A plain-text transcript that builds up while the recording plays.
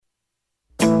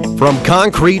From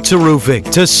concrete to roofing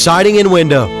to siding and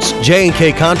windows,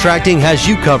 J&K Contracting has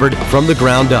you covered from the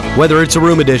ground up. Whether it's a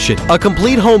room addition, a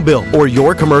complete home build, or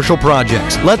your commercial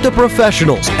projects, let the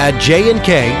professionals at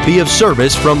J&K be of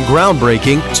service from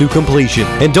groundbreaking to completion.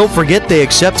 And don't forget they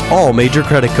accept all major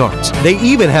credit cards. They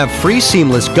even have free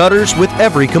seamless gutters with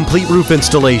every complete roof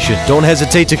installation. Don't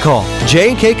hesitate to call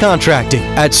J&K Contracting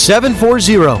at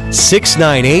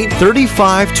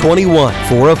 740-698-3521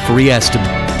 for a free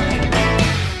estimate.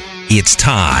 It's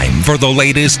time for the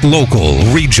latest local,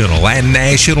 regional, and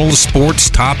national sports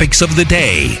topics of the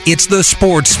day. It's the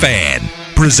Sports Fan,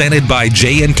 presented by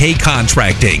J&K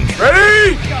Contracting.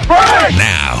 Ready? Break!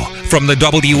 Now, from the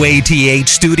WATH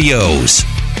studios,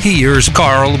 here's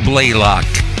Carl Blalock.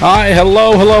 Hi,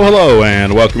 hello,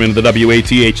 and welcome into the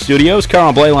WATH studios.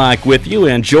 Carl Blalock with you,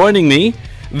 and joining me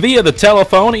via the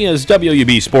telephone is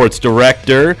WUB Sports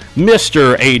Director,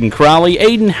 Mr. Ayden Crowley.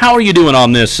 Ayden, how are you doing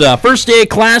on this first day of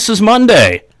classes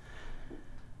Monday?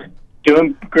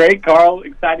 Doing great, Carl.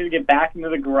 Excited to get back into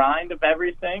the grind of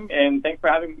everything, and thanks for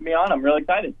having me on. I'm really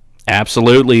excited.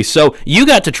 Absolutely. So you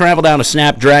got to travel down to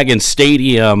Snapdragon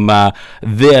Stadium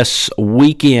this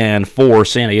weekend for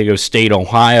San Diego State,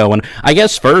 Ohio. And I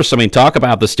guess first, talk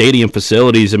about the stadium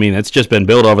facilities. It's just been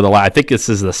built over I think this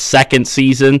is the second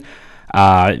season.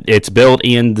 It's built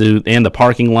in the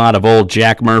parking lot of old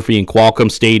Jack Murphy and Qualcomm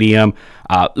Stadium.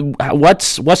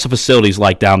 What's the facilities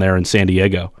like down there in San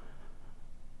Diego?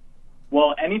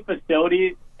 Well, any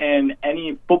facility and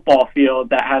any football field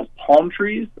that has palm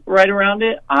trees right around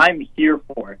it, I'm here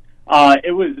for.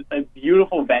 It was a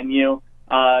beautiful venue.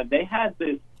 They had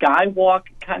this skywalk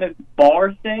kind of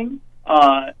bar thing,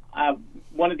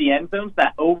 one of the end zones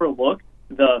that overlooked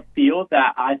the field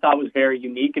that I thought was very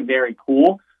unique and very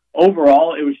cool.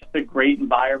 Overall, it was just a great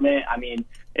environment.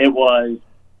 It was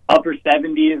upper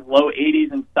 70s, low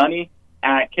 80s, and sunny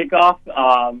at kickoff.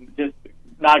 Just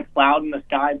not a cloud in the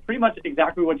sky. Pretty much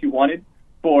exactly what you wanted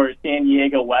for San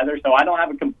Diego weather. So I don't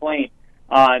have a complaint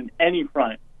on any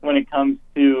front when it comes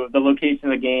to the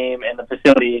location of the game and the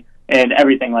facility and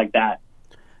everything like that.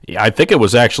 Yeah, I think it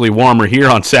was actually warmer here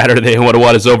on Saturday than what it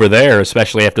was over there,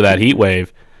 especially after that heat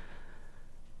wave.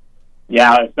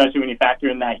 Yeah, especially when you factor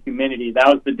in that humidity. That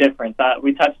was the difference.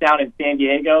 We touched down in San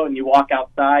Diego, and you walk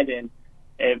outside, and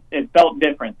it felt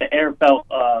different. The air felt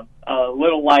a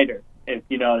little lighter, if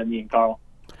you know what I mean, Carl.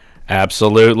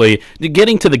 Absolutely.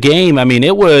 Getting to the game,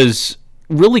 it was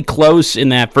really close in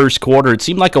that first quarter. It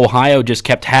seemed like Ohio just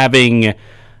kept having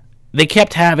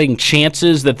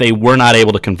chances that they were not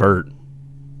able to convert.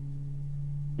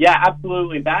 Yeah,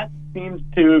 absolutely. That seems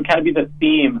to kind of be the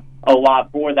theme a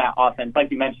lot for that offense.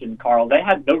 Like you mentioned, Carl, they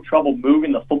had no trouble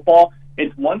moving the football.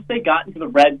 It's once they got into the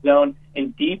red zone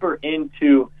and deeper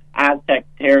into Aztec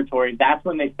territory, that's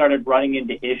when they started running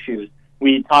into issues.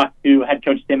 We talked to head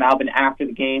coach Tim Albin after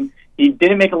the game. He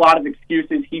didn't make a lot of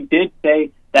excuses. He did say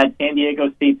that San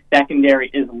Diego State's secondary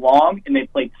is long and they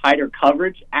play tighter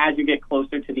coverage as you get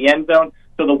closer to the end zone.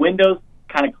 So the windows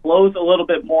kind of close a little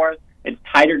bit more. It's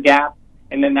tighter gaps.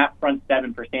 And then that front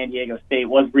seven for San Diego State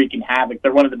was wreaking havoc.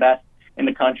 They're one of the best in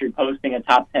the country, posting a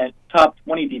top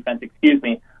 20 defense,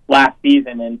 last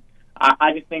season. And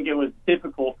I just think it was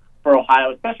difficult for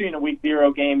Ohio, especially in a week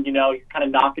 0 game. You're kind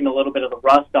of knocking a little bit of the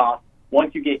rust off.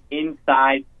 Once you get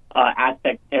inside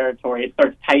Aztec territory, it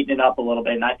starts tightening up a little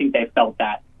bit, and I think they felt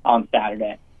that on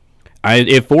Saturday.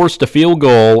 It forced a field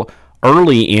goal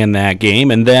early in that game,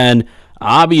 and then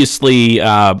obviously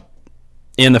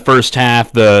in the first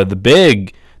half, the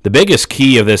biggest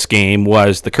key of this game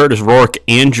was the Curtis Rourke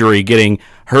injury, getting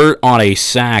hurt on a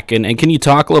sack. And can you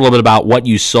talk a little bit about what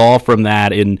you saw from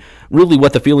that and really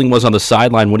what the feeling was on the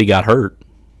sideline when he got hurt?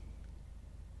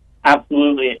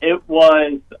 Absolutely. It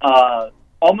was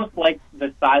almost like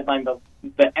the sideline, the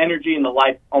energy and the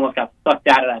life almost got sucked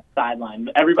out of that sideline.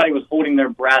 Everybody was holding their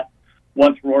breath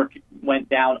once Rourke went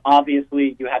down.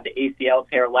 Obviously, you had the ACL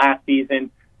tear last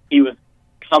season. He was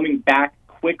coming back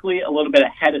quickly, a little bit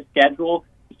ahead of schedule.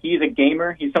 He's a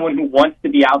gamer. He's someone who wants to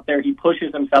be out there. He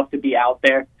pushes himself to be out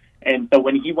there. And so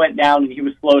when he went down and he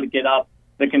was slow to get up,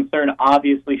 the concern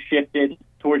obviously shifted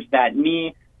towards that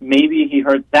knee. Maybe he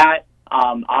hurt that.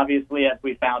 Obviously, as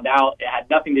we found out, it had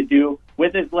nothing to do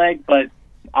with his leg, but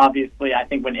obviously I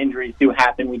think when injuries do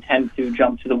happen, we tend to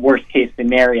jump to the worst-case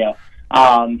scenario.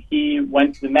 He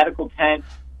went to the medical tent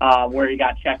where he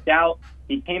got checked out.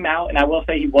 He came out, and I will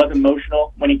say he was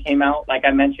emotional when he came out. Like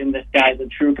I mentioned, this guy's a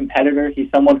true competitor. He's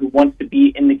someone who wants to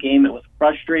be in the game. It was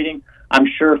frustrating, I'm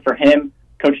sure, for him.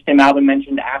 Coach Tim Albin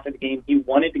mentioned after the game he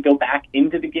wanted to go back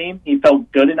into the game. He felt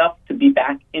good enough to be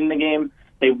back in the game.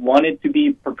 They wanted to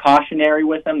be precautionary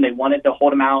with him. They wanted to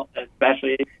hold him out,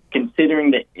 especially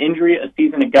considering the injury a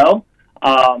season ago.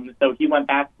 So he went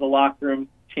back to the locker room,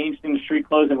 changed into street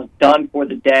clothes, and was done for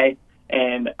the day.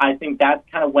 And I think that's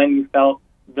kind of when you felt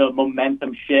the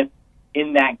momentum shift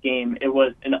in that game. It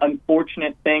was an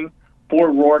unfortunate thing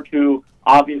for Rourke, who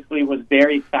obviously was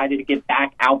very excited to get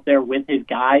back out there with his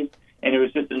guys, and it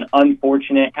was just an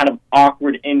unfortunate, kind of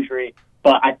awkward injury.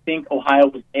 But I think Ohio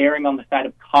was erring on the side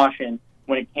of caution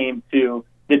when it came to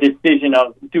the decision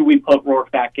of, do we put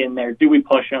Rourke back in there? Do we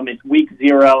push him? It's week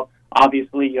 0.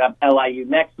 Obviously, you have LIU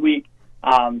next week.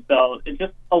 So it's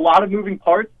just a lot of moving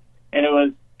parts, and it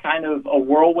was kind of a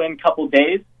whirlwind couple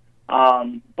days.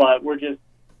 But we're just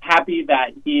happy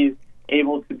that he's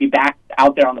able to be back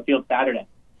out there on the field Saturday.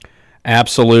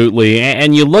 Absolutely.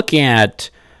 And you look at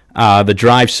the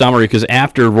drive summary, because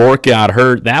after Rourke got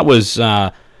hurt, that was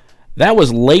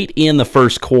late in the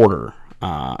first quarter.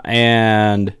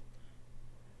 And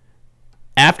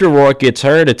after Rourke gets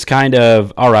hurt, it's kind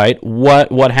of, all right,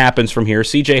 what happens from here?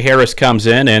 C.J. Harris comes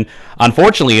in, and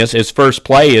unfortunately his first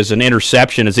play is an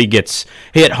interception as he gets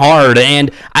hit hard.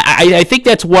 And I think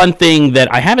that's one thing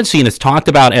that I haven't seen us talked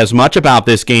about as much about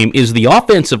this game is the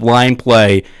offensive line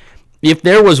play. If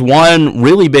there was one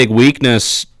really big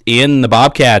weakness in the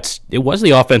Bobcats, it was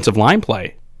the offensive line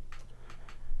play.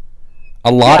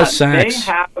 A lot of sacks.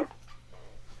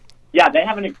 They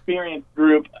have an experienced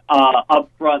group up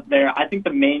front there. I think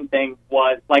the main thing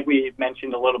was, like we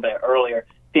mentioned a little bit earlier,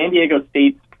 San Diego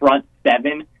State's front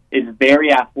 7 is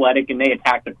very athletic, and they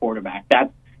attack the quarterback.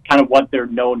 That's kind of what they're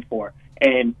known for.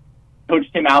 And Coach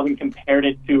Tim Alvin compared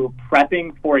it to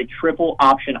prepping for a triple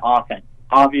option offense.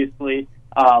 Obviously,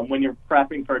 when you're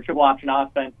prepping for a triple option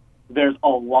offense, there's a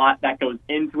lot that goes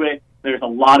into it. There's a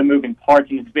lot of moving parts,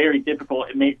 and it's very difficult.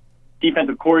 It makes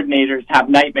defensive coordinators have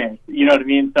nightmares. You know what I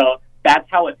mean? So that's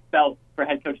how it felt for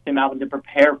head coach Tim Alvin to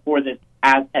prepare for this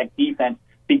Aztec defense,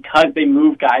 because they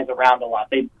move guys around a lot.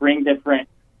 They bring different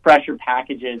pressure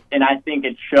packages, and I think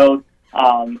it showed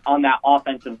on that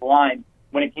offensive line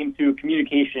when it came to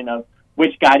communication of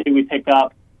which guy do we pick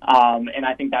up, and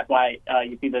I think that's why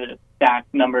you see the sack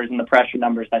numbers and the pressure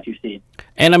numbers that you see.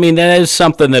 And, I mean, that is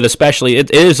something that especially,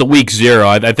 it is a week 0.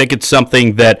 I think it's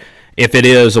something that if it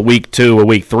is a week 2, a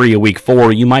week 3, a week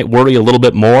 4, you might worry a little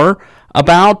bit more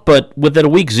about. But with a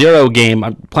week 0 game,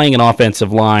 I'm playing an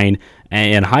offensive line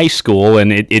in high school,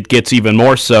 and it gets even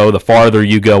more so the farther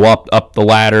you go up the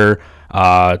ladder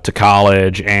to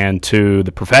college and to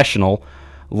the professional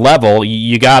level.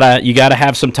 You gotta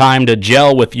have some time to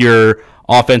gel with your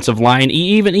offensive line,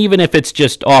 even if it's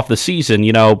just off the season.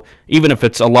 You know, even if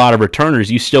it's a lot of returners,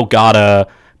 you still gotta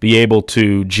be able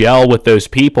to gel with those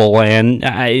people, and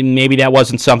maybe that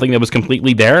wasn't something that was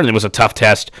completely there, and it was a tough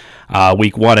test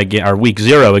week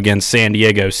 0 against San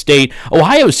Diego State.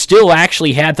 Ohio still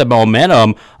actually had the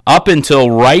momentum up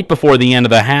until right before the end of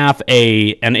the half.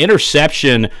 An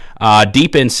interception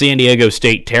deep in San Diego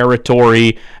State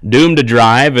territory doomed a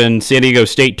drive, and San Diego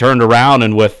State turned around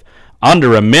and with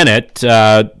under a minute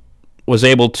was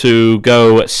able to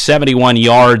go 71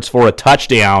 yards for a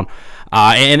touchdown.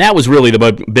 And that was really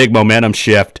the big momentum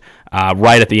shift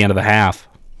right at the end of the half.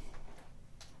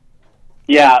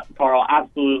 Yeah, Carl,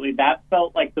 absolutely. That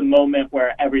felt like the moment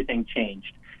where everything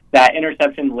changed. That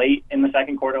interception late in the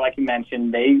second quarter, like you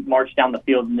mentioned, they marched down the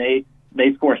field and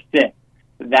they score 6.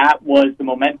 That was the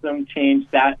momentum change.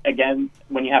 That, again,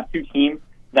 when you have two teams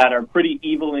that are pretty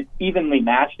evenly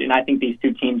matched, and I think these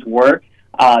two teams were,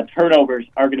 turnovers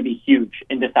are going to be huge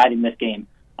in deciding this game.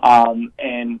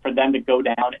 And for them to go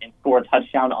down and score a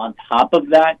touchdown on top of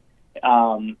that,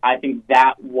 I think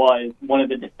that was one of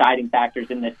the deciding factors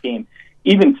in this game.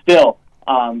 Even still,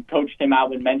 Coach Tim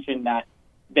Alvin mentioned that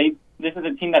this is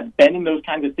a team that's been in those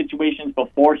kinds of situations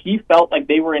before. He felt like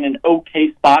they were in an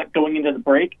okay spot going into the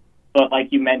break, but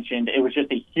like you mentioned, it was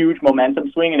just a huge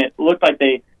momentum swing, and it looked like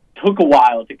they took a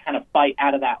while to kind of fight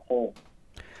out of that hole.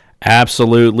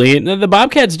 Absolutely. The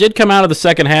Bobcats did come out of the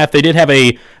second half. They did have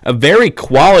a very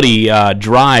quality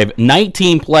drive,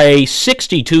 19-play,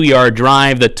 62-yard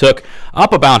drive that took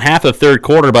up about half the third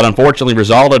quarter, but unfortunately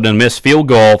resulted in a missed field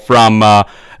goal from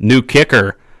new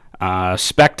kicker,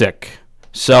 Spektic.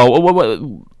 So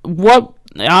what?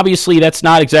 Obviously, that's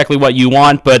not exactly what you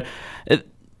want, but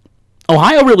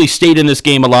Ohio really stayed in this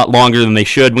game a lot longer than they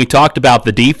should. We talked about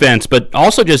the defense, but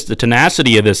also just the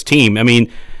tenacity of this team. I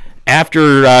mean,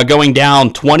 after going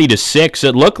down 20-6,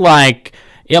 it looked like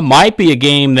it might be a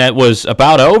game that was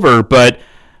about over, but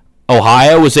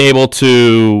Ohio was able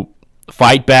to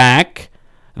fight back.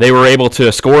 They were able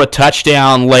to score a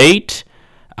touchdown late,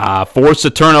 force a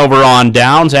turnover on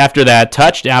downs after a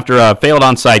failed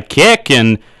onside kick,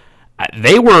 and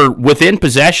they were within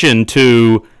possession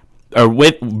to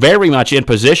very much in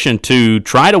position to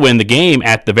try to win the game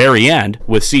at the very end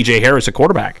with C.J. Harris at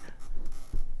quarterback.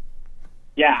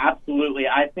 Yeah, absolutely.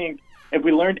 I think if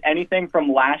we learned anything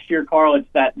from last year, Carl, it's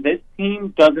that this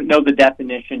team doesn't know the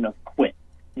definition of quit.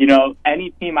 You know,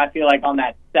 any team, I feel like on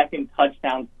that second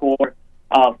touchdown score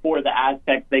for the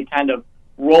Aztecs, they kind of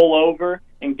roll over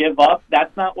and give up.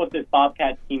 That's not what this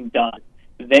Bobcat team does.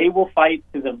 They will fight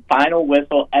to the final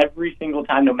whistle every single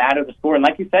time, no matter the score. And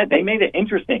like you said, they made it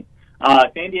interesting.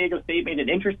 San Diego State made an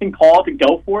interesting call to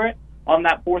go for it on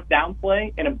that fourth down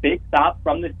play, and a big stop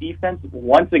from this defense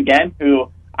once again,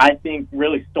 who I think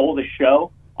really stole the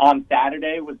show on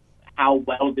Saturday with how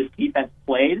well this defense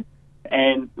played.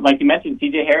 And like you mentioned,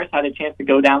 C.J. Harris had a chance to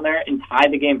go down there and tie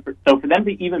the game. So for them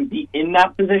to even be in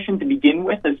that position to begin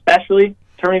with, especially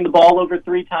turning the ball over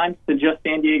 3 times to just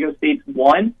San Diego State's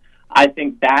 1, I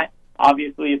think that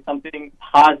obviously is something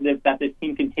positive that this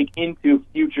team can take into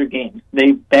future games.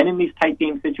 They've been in these tight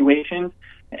game situations,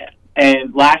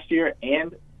 and last year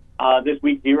and this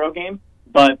week 0 game,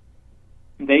 but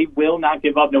they will not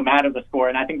give up no matter the score.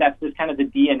 And I think that's just kind of the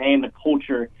DNA and the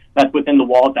culture that's within the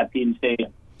walls at Ayden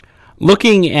Stadium.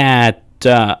 Looking at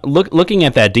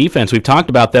that defense, we've talked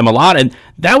about them a lot, and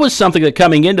that was something that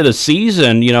coming into the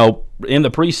season, you know, in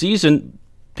the preseason,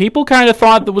 people kind of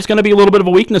thought that was going to be a little bit of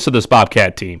a weakness of this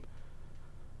Bobcat team.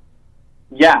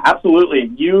 Yeah, absolutely.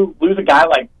 You lose a guy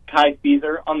like Kai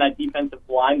Caesar on that defensive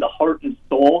line, the heart and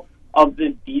soul of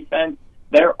this defense.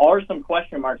 There are some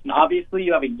question marks, and obviously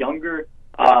you have a younger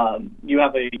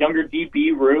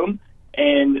DB room,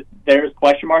 and there's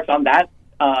question marks on that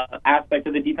aspect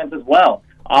of the defense as well.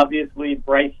 Obviously,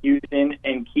 Bryce Houston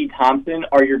and Key Thompson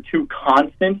are your 2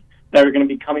 constants that are going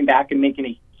to be coming back and making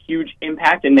a huge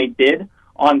impact, and they did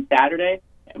on Saturday.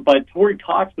 But Torrey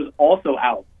Cox was also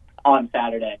out on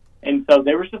Saturday. And so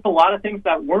there was just a lot of things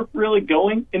that weren't really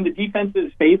going in the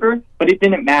defense's favor, but it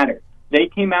didn't matter. They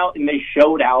came out and they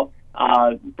showed out.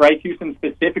 Bryce Houston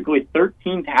specifically,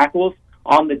 13 tackles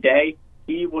on the day.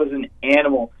 He was an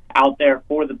animal out there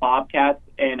for the Bobcats.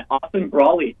 And Austin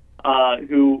Crowley,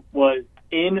 who was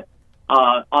in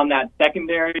on that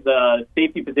secondary, the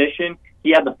safety position,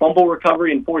 he had the fumble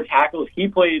recovery and 4 tackles. He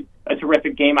played a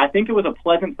terrific game. I think it was a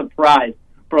pleasant surprise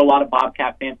for a lot of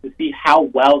Bobcat fans to see how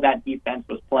well that defense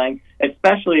was playing,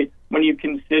 especially when you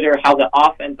consider how the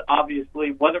offense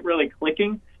obviously wasn't really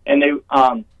clicking, and they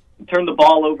turned the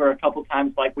ball over a couple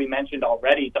times, like we mentioned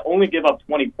already. To only give up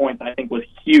 20 points, I think, was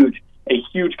huge, a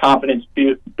huge confidence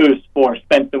boost for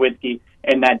Spence Nowitzki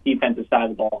and that defensive side of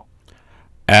the ball.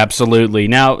 Absolutely.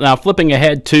 Now flipping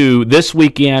ahead to this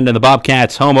weekend and the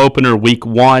Bobcats' home opener, Week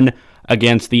 1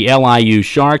 against the LIU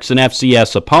Sharks, an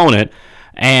FCS opponent.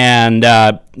 And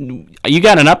you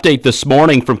got an update this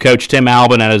morning from Coach Tim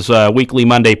Albin at his weekly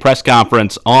Monday press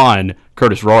conference on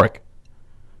Curtis Rorick.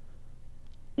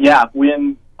 Yeah,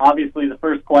 when obviously the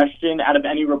first question out of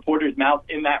any reporter's mouth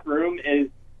in that room is,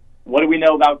 what do we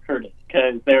know about Curtis?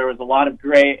 Because there was a lot of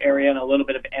gray area and a little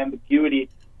bit of ambiguity.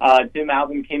 Tim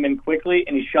Albin came in quickly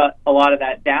and he shut a lot of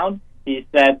that down. He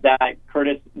said that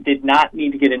Curtis did not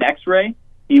need to get an X-ray.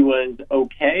 He was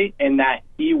okay, and that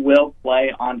he will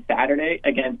play on Saturday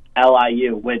against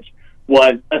LIU, which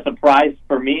was a surprise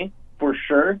for me, for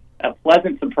sure. A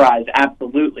pleasant surprise,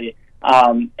 absolutely.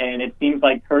 And it seems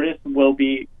like Curtis will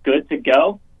be good to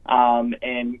go.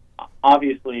 And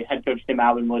obviously, head coach Tim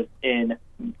Albin was in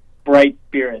bright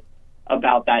spirits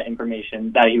about that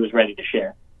information that he was ready to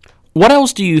share. What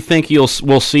else do you think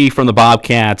we'll see from the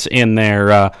Bobcats in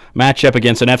their matchup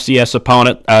against an FCS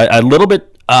opponent, a little bit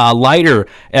lighter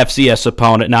FCS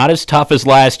opponent, not as tough as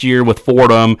last year with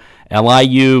Fordham,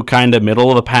 LIU, kind of middle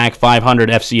of the pack, 500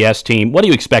 FCS team? What do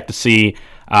you expect to see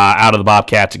out of the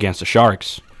Bobcats against the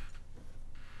Sharks?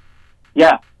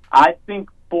 Yeah, I think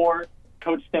for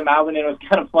Coach Tim Albin, it was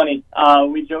kind of funny.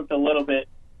 We joked a little bit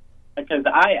because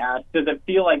I asked, does it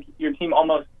feel like your team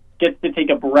almost gets to take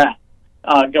a breath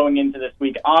going into this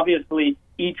week? Obviously,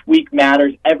 each week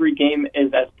matters. Every game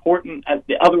is as important as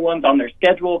the other ones on their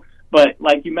schedule. But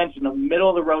like you mentioned, a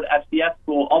middle-of-the-road FCS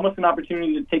school, almost an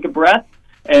opportunity to take a breath.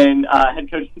 And head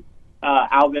coach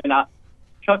Albin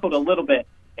chuckled a little bit,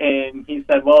 and he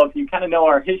said, well, if you kind of know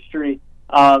our history,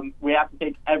 we have to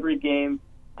take every game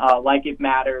like it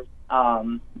matters.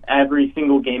 Every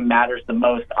single game matters the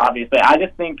most, obviously. I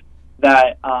just think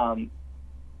that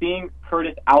seeing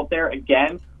Curtis out there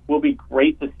again will be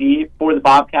great to see for the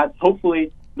Bobcats.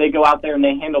 Hopefully they go out there and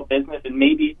they handle business, and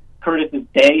maybe Curtis's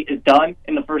day is done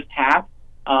in the first half.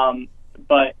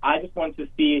 But I just want to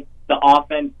see the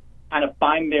offense kind of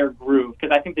find their groove,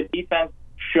 because I think the defense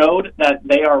showed that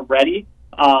they are ready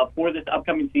for this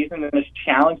upcoming season and this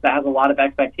challenge that has a lot of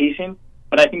expectations.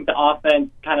 but I think the offense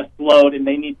kind of slowed, and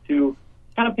they need to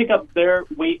kind of pick up their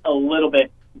weight a little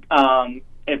bit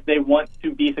if they want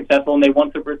to be successful and they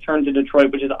want to return to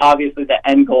Detroit, which is obviously the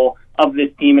end goal of this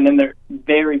team. And then they're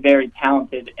very, very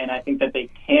talented, and I think that they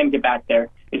can get back there.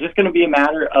 It's just going to be a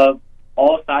matter of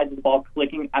all sides of the ball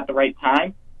clicking at the right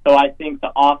time. So I think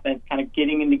the offense kind of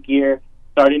getting into gear,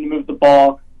 starting to move the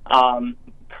ball.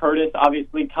 Curtis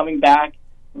obviously coming back.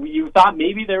 You thought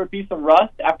maybe there would be some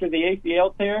rust after the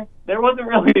ACL tear. There wasn't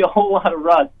really a whole lot of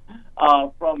rust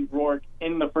from Rourke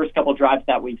in the first couple drives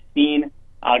that we've seen.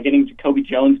 Getting Jacoby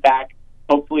Jones back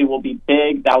hopefully will be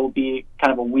big. That will be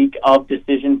kind of a week of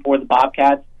decision for the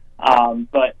Bobcats.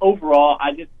 But overall,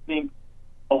 I just think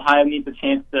Ohio needs a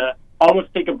chance to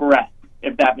almost take a breath,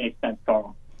 if that makes sense,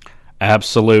 Carl.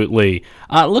 Absolutely.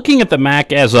 Looking at the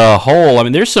MAC as a whole, I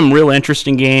mean, there's some real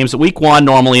interesting games. Week 1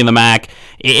 normally in the MAC,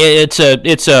 it's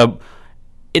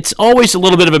always a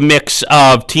little bit of a mix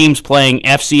of teams playing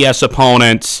FCS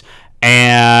opponents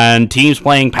and teams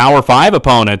playing Power 5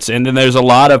 opponents. And then there's a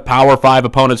lot of Power 5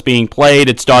 opponents being played.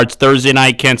 It starts Thursday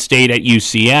night, Kent State at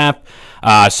UCF.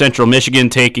 Central Michigan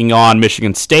taking on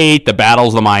Michigan State. The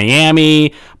Battles of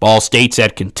Miami. Ball State's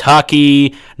at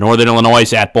Kentucky. Northern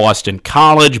Illinois at Boston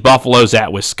College. Buffalo's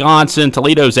at Wisconsin.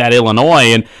 Toledo's at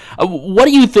Illinois. And what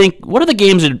do you think? What are the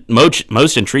games that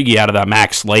most intrigue you out of that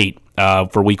MAC slate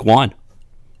for Week 1?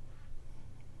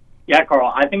 Yeah,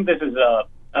 Carl, I think this is a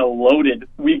loaded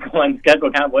Week 1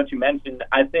 schedule, kind of what you mentioned.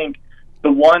 I think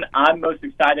the one I'm most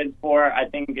excited for, I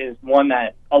think, is one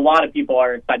that a lot of people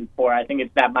are excited for. I think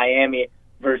it's that Miami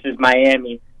versus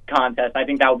Miami contest. I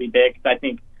think that will be big because I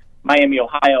think Miami,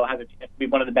 Ohio has a chance to be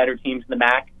one of the better teams in the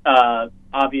MAC.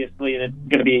 Obviously, it's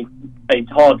going to be a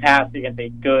tall task against a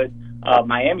good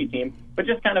Miami team, but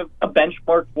just kind of a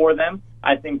benchmark for them,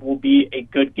 I think, will be a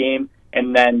good game.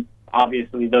 And then,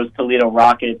 obviously, those Toledo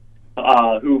Rockets,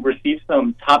 who received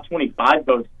some top 25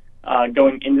 votes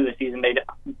going into the season. They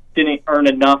didn't earn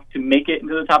enough to make it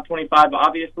into the top 25,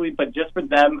 obviously, but just for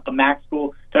them, a MAC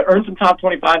school, to earn some top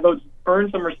 25 votes, earn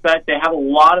some respect. They have a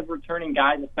lot of returning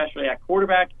guys, especially at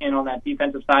quarterback and on that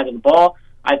defensive side of the ball.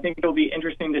 I think it'll be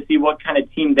interesting to see what kind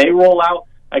of team they roll out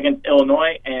against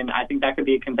Illinois, and I think that could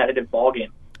be a competitive ball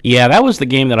game. Yeah, that was the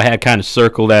game that I had kind of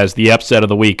circled as the upset of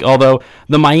the week. Although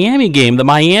the Miami game, the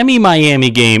Miami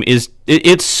game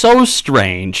it's so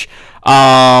strange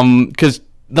because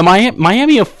the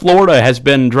Miami of Florida has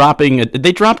been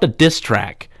they dropped a diss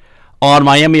track on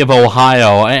Miami of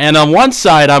Ohio. And on one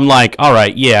side, I'm like, all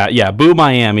right, yeah, boo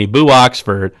Miami, boo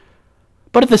Oxford.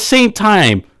 But at the same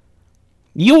time,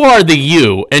 you are the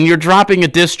U, and you're dropping a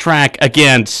diss track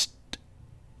against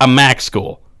a MAC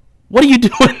school. What are you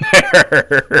doing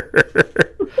there?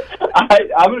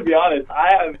 I'm going to be honest.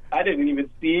 I didn't even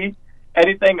see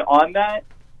anything on that.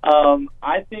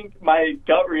 I think my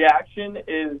gut reaction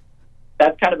is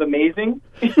that's kind of amazing.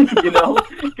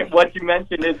 What you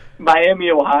mentioned is Miami,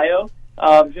 Ohio.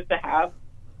 Just to have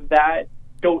that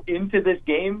go into this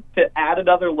game, to add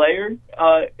another layer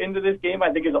into this game,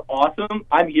 I think is awesome.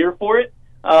 I'm here for it.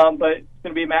 But it's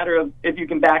going to be a matter of if you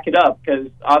can back it up, because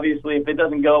obviously if it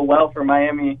doesn't go well for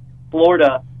Miami,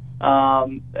 Florida,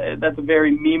 that's a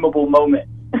very memeable moment.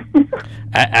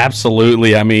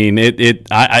 Absolutely. I mean,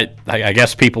 I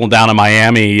guess people down in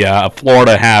Miami,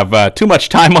 Florida, have too much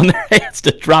time on their hands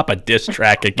to drop a diss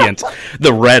track against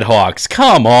the Red Hawks.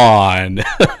 Come on.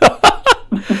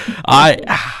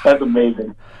 That's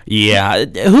amazing. Yeah.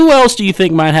 Who else do you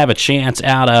think might have a chance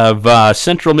out of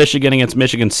Central Michigan against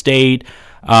Michigan State?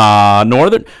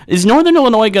 Northern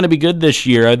Illinois going to be good this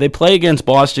year? They play against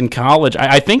Boston College.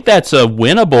 I think that's a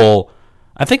winnable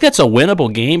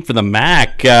game for the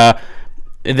MAC.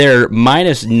 They're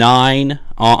 -9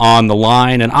 on the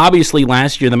line, and obviously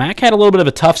last year the MAC had a little bit of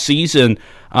a tough season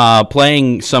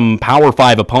playing some Power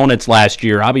 5 opponents last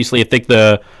year. Obviously,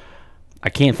 I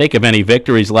can't think of any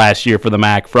victories last year for the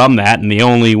MAC from that, and the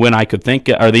only win I could think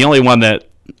of, or the only one that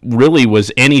really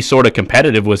was any sort of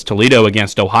competitive, was Toledo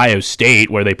against Ohio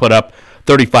State, where they put up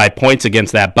 35 points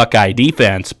against that Buckeye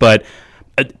defense. But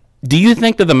do you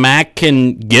think that the MAC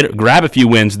can grab a few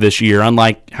wins this year,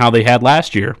 unlike how they had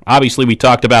last year? Obviously, we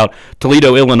talked about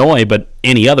Toledo, Illinois, but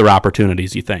any other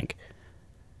opportunities you think?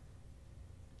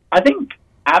 I think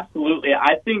absolutely.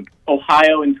 I think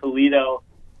Ohio and Toledo,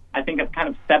 I think, have kind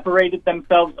of separated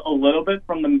themselves a little bit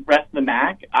from the rest of the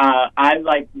MAC. I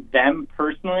like them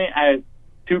personally as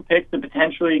two picks to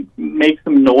potentially make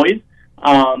some noise.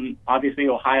 Obviously,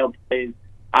 Ohio plays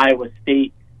Iowa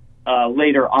State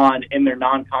later on in their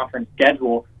non-conference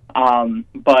schedule.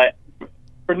 But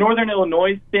for Northern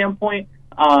Illinois' standpoint,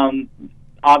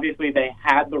 obviously they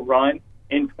had the run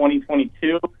in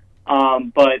 2022,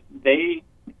 but they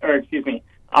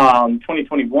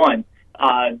 2021.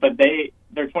 But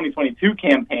their 2022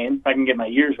 campaign, if I can get my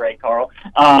years right, Carl,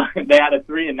 they had a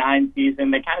 3-9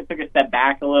 season. They kind of took a step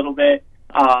back a little bit,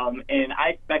 and I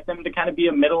expect them to kind of be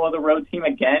a middle-of-the-road team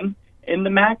again in the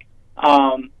MAC.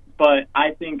 But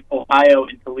I think Ohio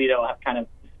and Toledo have kind of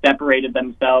separated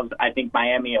themselves. I think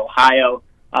Miami, Ohio,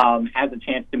 has a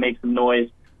chance to make some noise.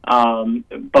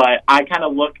 But I kind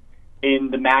of look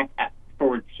in the MAC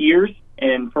for tiers,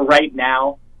 and for right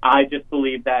now, I just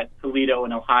believe that Toledo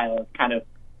and Ohio have kind of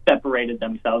separated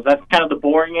themselves. That's kind of the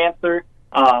boring answer,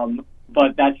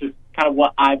 but that's just kind of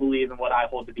what I believe and what I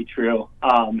hold to be true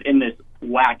in this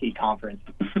wacky conference.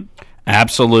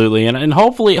 Absolutely, and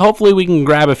hopefully we can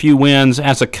grab a few wins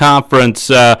as a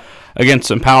conference against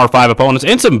some Power 5 opponents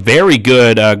and some very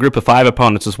good Group of 5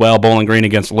 opponents as well. Bowling Green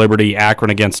against Liberty,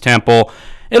 Akron against Temple.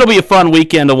 It'll be a fun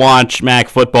weekend to watch MAC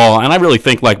football, and I really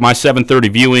think like my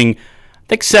 7:30 viewing.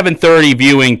 I think 7:30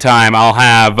 viewing time. I'll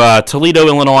have Toledo,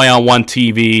 Illinois on one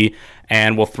TV,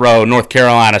 and we'll throw North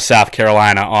Carolina, South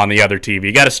Carolina on the other TV.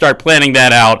 You got to start planning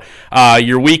that out.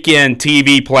 Your weekend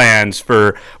TV plans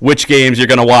for which games you're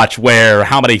going to watch where,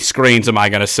 how many screens am I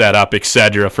going to set up,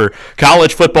 etc. For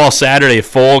College Football Saturday,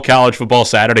 full College Football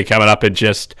Saturday coming up in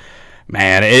just,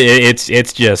 man, it's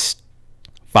just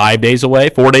 5 days away,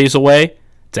 4 days away.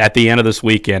 It's at the end of this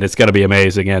weekend. It's going to be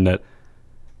amazing, isn't it?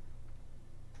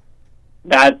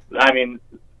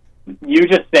 You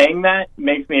just saying that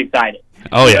makes me excited.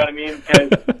 Oh, you yeah. know what I mean?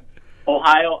 Because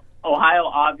Ohio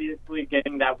obviously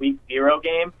getting that week 0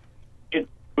 game, it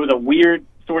was a weird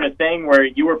sort of thing where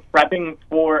you were prepping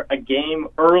for a game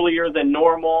earlier than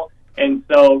normal, and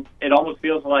so it almost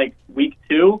feels like week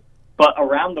 2, but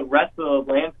around the rest of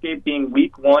the landscape being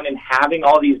week 1 and having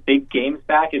all these big games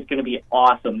back is going to be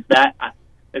awesome.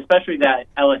 Especially that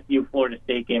LSU Florida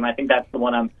State game, I think that's the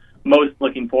one I'm most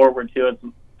looking forward to,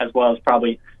 as well as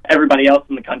probably everybody else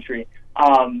in the country.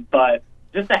 But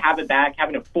just to have it back,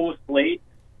 having a full slate,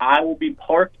 I will be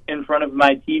parked in front of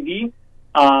my TV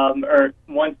or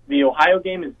once the Ohio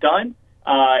game is done,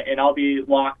 and I'll be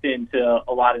locked into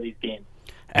a lot of these games.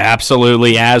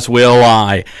 Absolutely, as will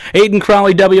I. Ayden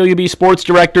Crowley, WOUB Sports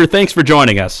Director, thanks for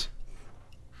joining us.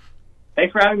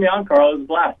 Thanks for having me on, Carl. It was a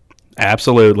blast.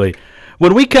 Absolutely.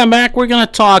 When we come back, we're going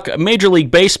to talk Major League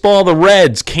Baseball. The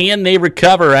Reds, can they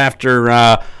recover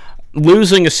after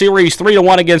losing a series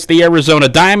 3-1 against the Arizona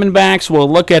Diamondbacks? We'll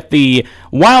look at the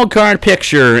wild card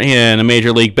picture in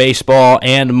Major League Baseball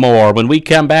and more when we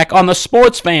come back on the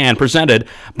Sports Fan, presented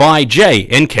by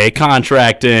J&K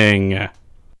Contracting.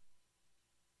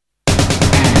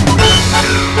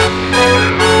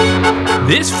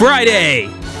 This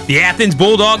Friday, the Athens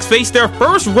Bulldogs face their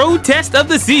first road test of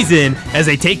the season as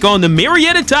they take on the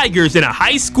Marietta Tigers in a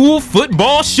high school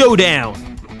football showdown.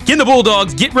 Can the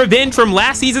Bulldogs get revenge from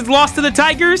last season's loss to the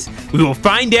Tigers? We will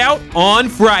find out on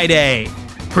Friday.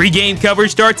 Pre-game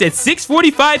coverage starts at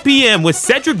 6:45 p.m. with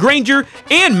Cedric Granger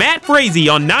and Matt Frazee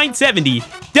on 970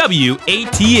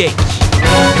 WATH.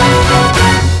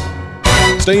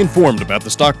 Stay informed about the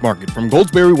stock market from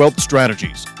Goldsberry Wealth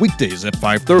Strategies. Weekdays at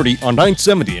 5:30 on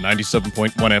 970 and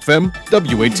 97.1 FM,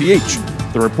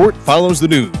 WATH. The report follows the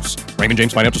news. Raymond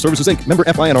James Financial Services, Inc., member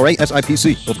FINRA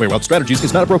SIPC. Goldsberry Wealth Strategies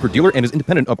is not a broker-dealer and is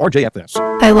independent of RJFS.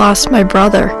 I lost my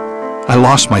brother. I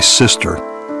lost my sister.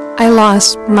 I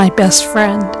lost my best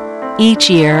friend. Each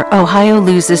year, Ohio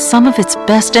loses some of its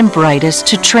best and brightest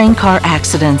to train car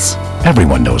accidents.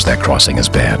 Everyone knows that crossing is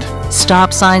bad.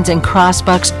 Stop signs and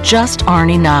crossbucks just aren't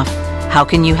enough. How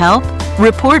can you help?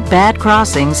 Report bad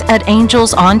crossings at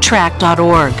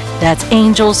angelsontrack.org. That's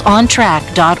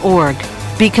angelsontrack.org.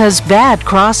 Because bad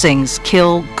crossings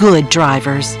kill good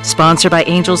drivers. Sponsored by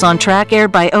Angels on Track,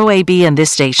 aired by OAB and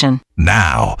this station.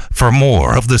 Now, for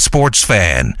more of the Sports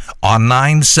Fan on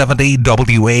 970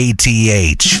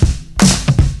 WATH.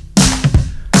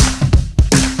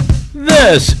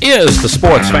 This is the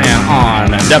Sports Fan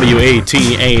on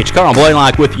WATH. Carl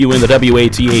Blalock with you in the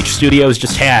WATH studios.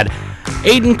 Just had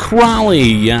Ayden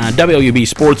Crowley, WOUB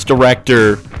Sports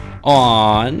Director,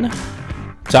 on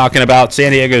talking about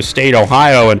San Diego State,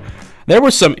 Ohio, and there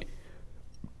were some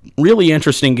really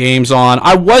interesting games on.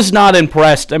 I was not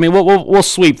impressed. I mean, we'll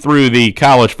sweep through the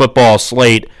college football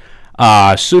slate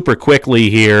super quickly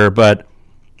here, but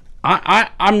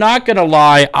I'm not going to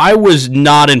lie. I was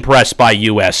not impressed by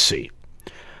USC.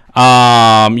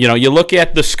 You look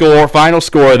at the final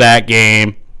score of that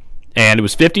game, and it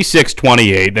was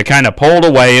 56-28. They kind of pulled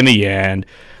away in the end.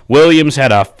 Williams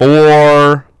had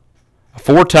four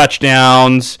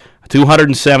touchdowns,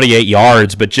 278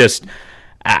 yards, but just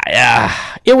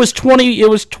it was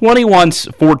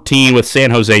 21-14 with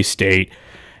San Jose State.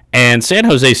 And San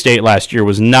Jose State last year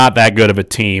was not that good of a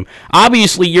team.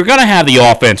 Obviously, you're going to have the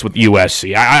offense with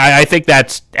USC. I think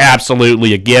that's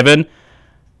absolutely a given.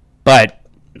 But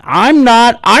I'm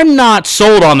not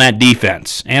sold on that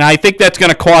defense. And I think that's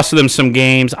going to cost them some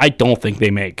games. I don't think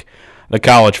they make the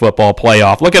college football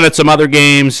playoff. Looking at some other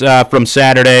games from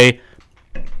Saturday,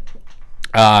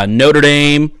 Notre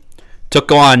Dame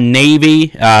took on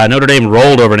Navy. Notre Dame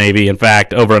rolled over Navy, in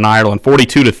fact, over in Ireland,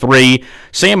 42-3.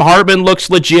 Sam Hartman looks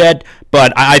legit,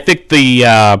 but I think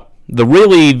the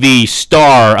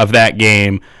star of that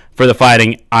game for the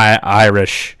Fighting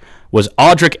Irish was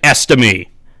Audric Estime,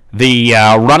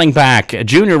 the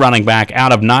junior running back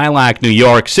out of Nyack, New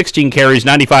York. 16 carries,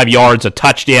 95 yards, a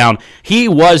touchdown. He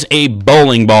was a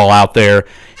bowling ball out there.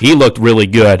 He looked really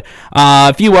good.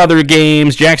 A few other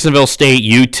games: Jacksonville State,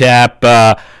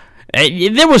 UTEP.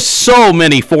 There was so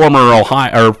many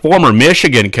former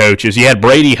Michigan coaches. You had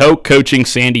Brady Hoke coaching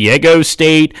San Diego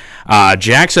State.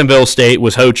 Jacksonville State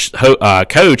was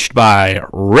coached by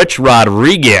Rich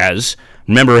Rodriguez.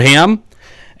 Remember him?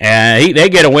 They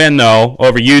get a win though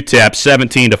over UTEP,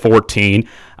 17-14.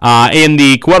 In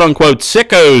the quote-unquote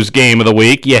sickos game of the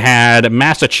week, you had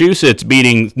Massachusetts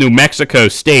beating New Mexico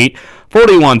State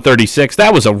 41-36.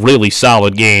 That was a really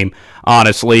solid game,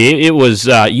 honestly. It was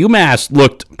UMass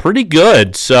looked pretty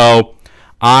good, so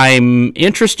I'm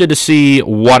interested to see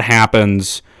what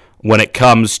happens when it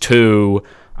comes to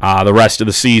the rest of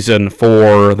the season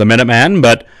for the Minutemen,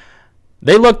 but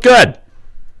they look good.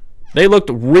 They looked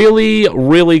really,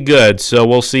 really good, so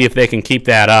we'll see if they can keep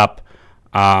that up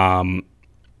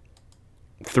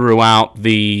throughout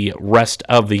the rest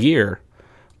of the year.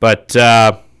 But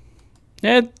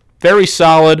very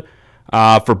solid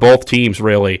for both teams,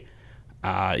 really.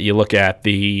 You look at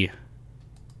New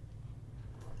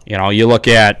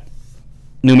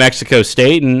Mexico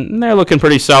State, and they're looking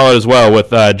pretty solid as well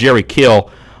with Jerry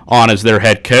Kill on as their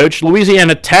head coach.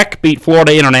 Louisiana Tech beat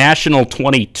Florida International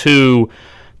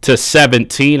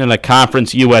 22-17 in a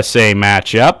Conference USA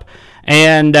matchup.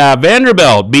 And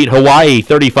Vanderbilt beat Hawaii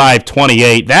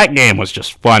 35-28. That game was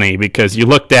just funny because you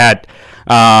looked at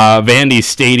Vandy's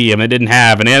stadium. It didn't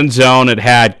have an end zone. It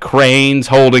had cranes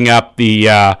holding up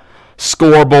the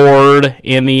scoreboard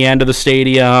in the end of the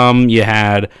stadium. You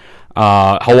had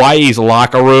Hawaii's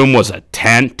locker room was a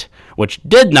tent, which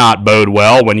did not bode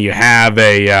well when you have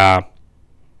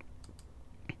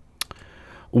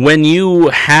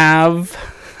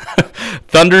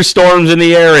thunderstorms in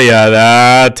the area.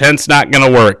 The tent's not going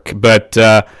to work. But,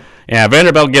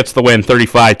 Vanderbilt gets the win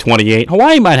 35-28.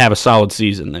 Hawaii might have a solid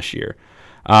season this year.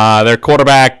 Their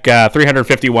quarterback,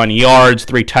 351 yards,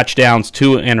 3 touchdowns,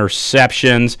 2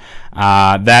 interceptions.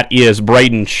 That is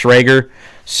Braden Schrager.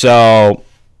 So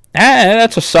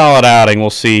that's a solid outing. We'll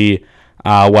see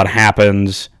what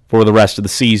happens for the rest of the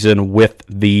season with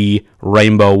the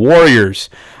Rainbow Warriors.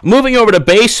 Moving over to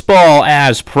baseball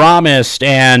as promised,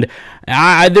 and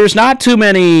there's not too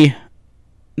many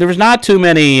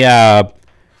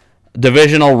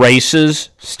divisional races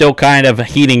still kind of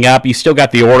heating up. You still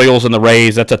got the Orioles and the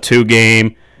Rays. That's a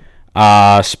 2-game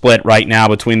split right now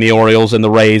between the Orioles and the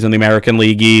Rays in the American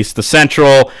League East. The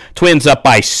Central, Twins up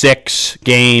by 6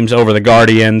 games over the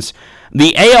Guardians.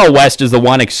 The AL West is the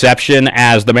one exception,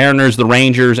 as the Mariners, the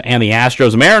Rangers, and the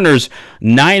Astros. Mariners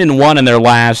 9-1 in their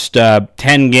last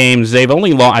 10 games. They've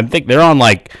only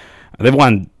they've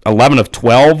won 11 of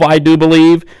 12, I do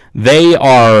believe. They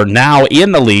are now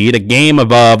in the lead, a game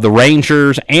above the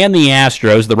Rangers and the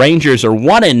Astros. The Rangers are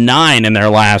 1-9 in their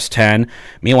last 10.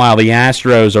 Meanwhile, the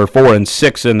Astros are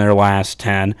 4-6 in their last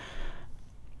 10.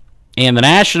 In the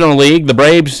National League, the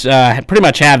Braves pretty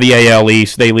much have the AL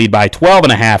East. They lead by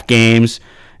 12.5 games,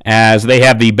 as they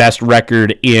have the best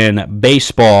record in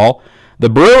baseball. The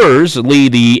Brewers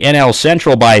lead the NL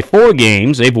Central by 4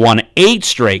 games. They've won 8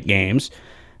 straight games,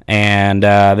 and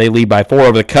they lead by 4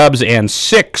 over the Cubs and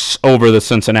 6 over the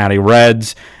Cincinnati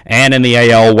Reds. And in the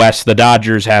AL West, the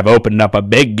Dodgers have opened up a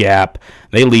big gap.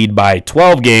 They lead by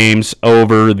 12 games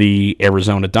over the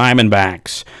Arizona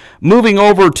Diamondbacks. Moving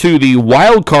over to the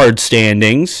wild card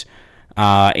standings,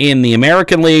 in the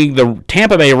American League, the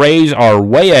Tampa Bay Rays are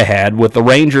way ahead, with the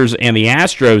Rangers and the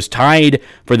Astros tied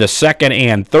for the 2nd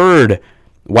and 3rd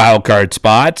wild card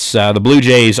spots. The Blue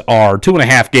Jays are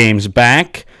 2.5 games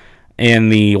back in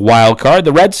the wild card.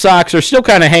 The Red Sox are still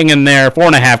kind of hanging there,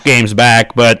 4.5 games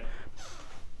back, but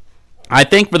I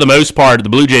think for the most part, the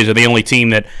Blue Jays are the only team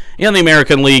that in the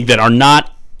American League that are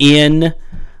not in,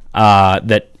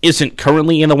 that isn't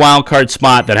currently in the wild card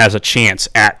spot, that has a chance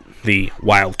at the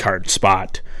wild card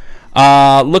spot.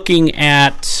 Looking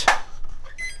at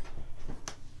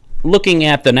looking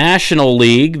at the National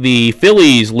League, the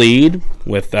Phillies lead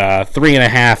with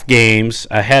 3.5 games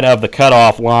ahead of the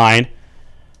cutoff line.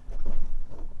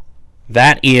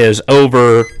 That is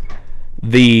over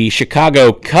the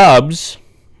Chicago Cubs,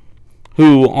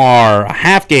 who are a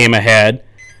half game ahead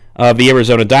of the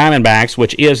Arizona Diamondbacks,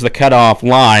 which is the cutoff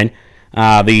line.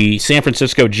 The San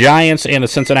Francisco Giants and the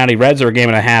Cincinnati Reds are a game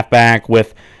and a half back,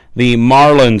 with the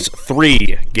Marlins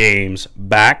 3 games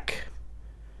back.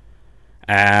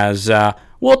 As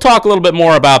we'll talk a little bit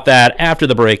more about that after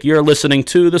the break. You're listening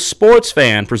to The Sports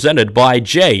Fan, presented by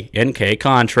J&K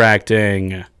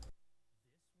Contracting.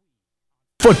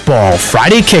 Football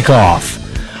Friday Kickoff.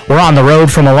 We're on the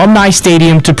road from Alumni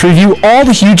Stadium to preview all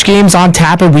the huge games on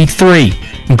tap in Week 3,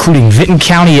 including Vinton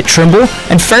County at Trimble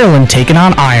and Fairland taking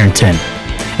on Ironton.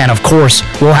 And of course,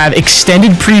 we'll have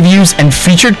extended previews and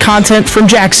featured content from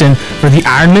Jackson for the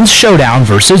Ironman's Showdown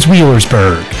versus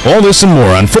Wheelersburg. All this and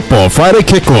more on Football Friday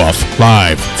Kickoff,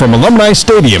 live from Alumni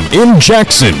Stadium in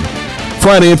Jackson.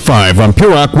 Friday at 5 on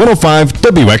Pure Rock 105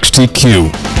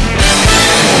 WXTQ.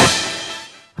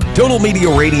 Total Media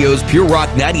Radio's Pure Rock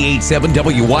 98.7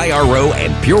 WYRO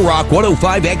and Pure Rock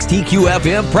 105 XTQ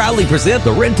FM proudly present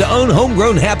the Rent-to-Own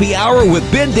Homegrown Happy Hour with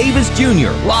Ben Davis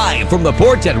Jr. live from the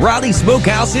porch at Rowdy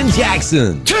Smokehouse in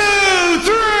Jackson. 2, 3!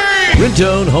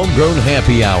 Rent-to-Own Homegrown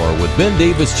Happy Hour with Ben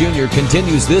Davis Jr.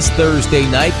 continues this Thursday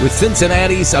night with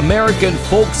Cincinnati's American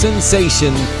folk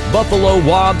sensation, Buffalo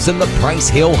WOUBs and the Price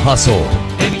Hill Hustle.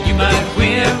 Maybe you might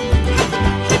win.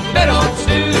 Bet on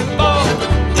Super Bowl.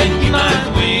 Maybe you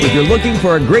might win. If you're looking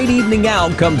for a great evening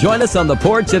out, come join us on the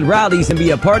porch at Rowdy's and be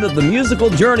a part of the musical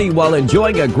journey while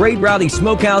enjoying a great Rowdy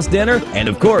Smokehouse dinner. And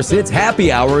of course, it's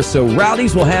happy hour, so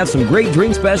Rowdy's will have some great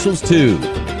drink specials too.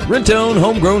 Rent-to-Own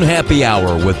Homegrown Happy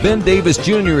Hour with Ben Davis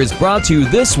Jr. is brought to you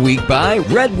this week by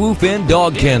Red Wolf Inn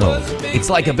Dog Kennels. It's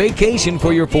like a vacation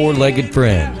for your four-legged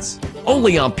friends.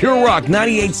 Only on Pure Rock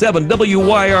 98.7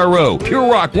 WYRO, Pure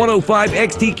Rock 105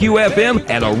 XTQ FM,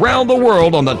 and around the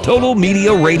world on the Total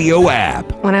Media Radio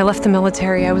app. When I left the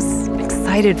military, I was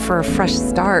excited for a fresh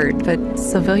start, but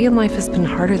civilian life has been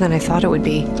harder than I thought it would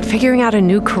be. Figuring out a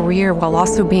new career while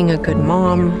also being a good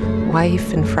mom,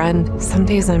 wife, and friend. Some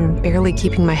days I'm barely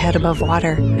keeping my head above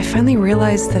water. I finally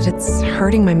realized that it's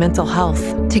hurting my mental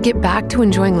health. To get back to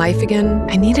enjoying life again,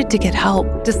 I needed to get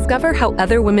help. Discover how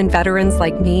other women veterans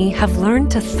like me have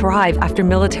learned to thrive after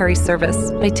military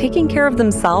service by taking care of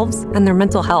themselves and their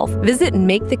mental health. Visit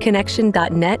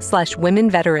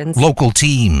maketheconnection.net/womenveterans. Local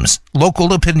teams,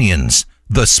 local opinions.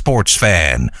 The Sports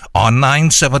Fan on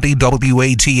 970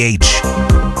 WATH.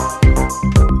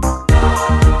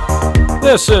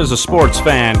 This is a Sports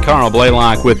Fan. Carl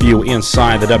Blalock with you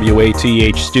inside the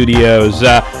WATH studios.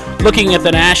 Looking at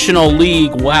the National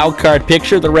League wildcard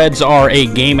picture, the Reds are a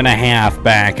game and a half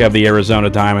back of the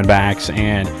Arizona Diamondbacks,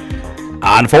 and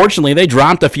unfortunately, they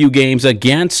dropped a few games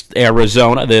against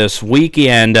Arizona this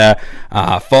weekend,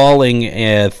 falling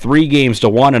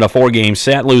 3-1 in a 4-game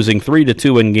set, losing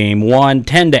 3-2 in Game 1,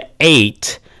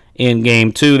 10-8 in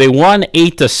Game 2. They won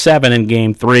 8-7 in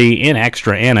Game 3 in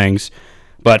extra innings,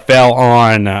 but fell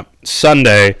on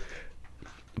Sunday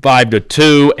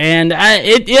 5-2, and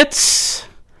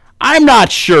I'm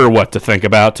not sure what to think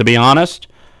about, to be honest,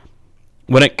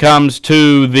 when it comes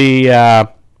to the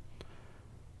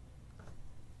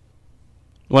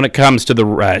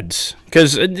Reds,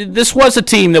 because this was a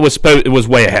team that was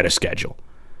way ahead of schedule.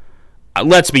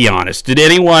 Let's be honest. Did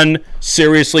anyone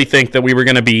seriously think that we were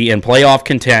going to be in playoff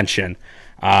contention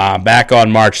back on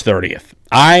March 30th?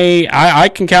 I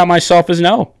can count myself as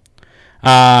no.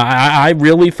 I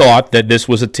really thought that this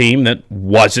was a team that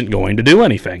wasn't going to do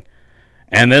anything.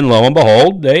 And then, lo and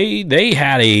behold, they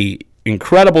had a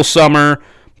incredible summer,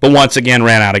 but once again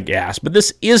ran out of gas. But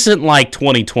this isn't like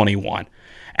 2021.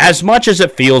 As much as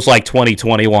it feels like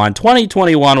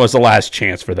 2021 was the last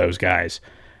chance for those guys.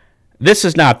 This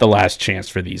is not the last chance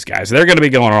for these guys. They're going to be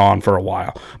going on for a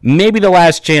while. Maybe the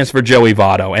last chance for Joey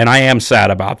Votto, and I am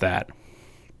sad about that.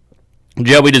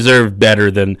 Joey deserved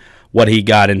better than what he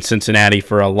got in Cincinnati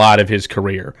for a lot of his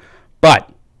career. But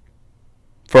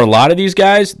for a lot of these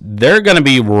guys, they're going to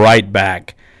be right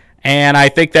back. And I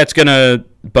think that's going to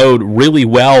bode really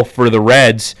well for the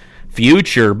Reds'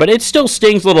 future. But it still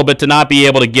stings a little bit to not be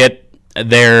able to get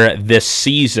there this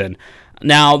season.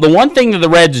 Now, the one thing that the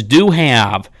Reds do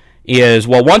have is,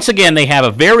 well, once again, they have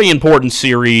a very important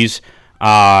series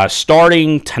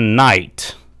starting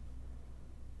tonight.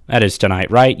 That is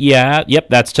tonight, right? Yeah, yep,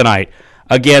 that's tonight.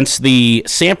 Against the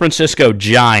San Francisco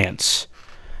Giants,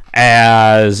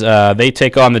 as they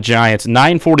take on the Giants,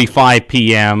 9:45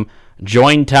 p.m.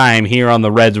 Join time here on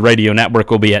the Reds Radio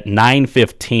Network will be at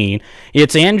 9:15.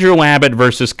 It's Andrew Abbott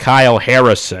versus Kyle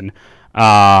Harrison.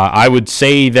 I would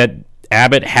say that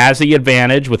Abbott has the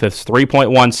advantage with his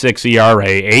 3.16 ERA,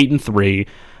 8-3.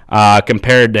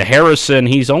 Compared to Harrison,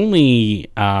 he's only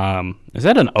is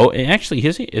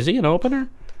he an opener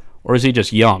or is he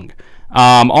just young?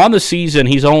 On the season,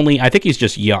 I think he's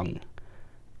just young.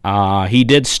 He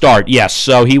did start, yes.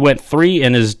 So he went 3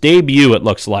 in his debut. It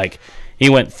looks like he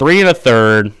went 3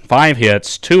 1/3, 5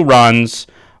 hits, 2 runs,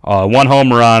 1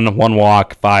 home run, 1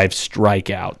 walk, 5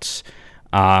 strikeouts.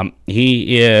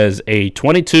 He is a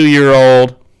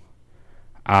 22-year-old.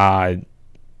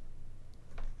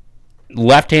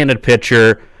 Left-handed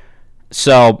pitcher,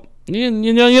 so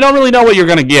you don't really know what you're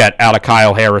going to get out of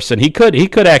Kyle Harrison. He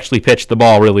could actually pitch the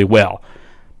ball really well.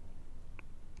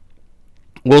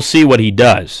 We'll see what he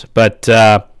does, but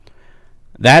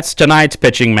that's tonight's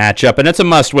pitching matchup, and it's a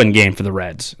must-win game for the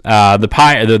Reds.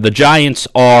 The Giants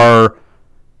are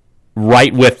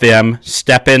right with them,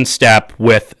 step in step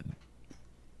with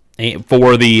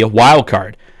for the wild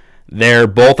card. They're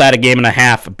both at a game and a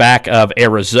half back of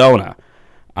Arizona.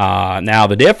 Now,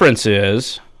 the difference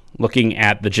is, looking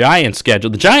at the Giants' schedule,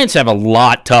 the Giants have a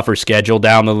lot tougher schedule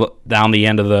down the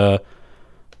end of the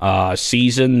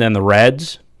season than the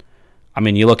Reds. I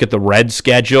mean, you look at the Reds'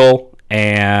 schedule,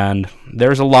 and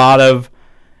there's a lot of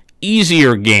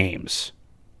easier games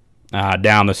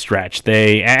down the stretch.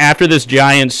 After this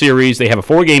Giants series, they have a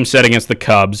 4-game set against the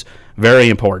Cubs, very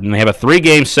important. They have a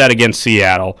 3-game set against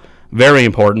Seattle, very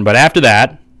important. But after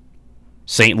that,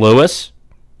 St. Louis,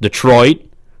 Detroit,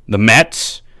 the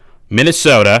Mets,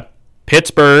 Minnesota,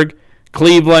 Pittsburgh,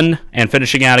 Cleveland, and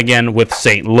finishing out again with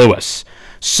St. Louis.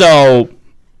 So,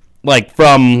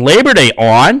 from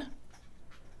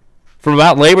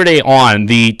about Labor Day on,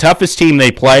 the toughest team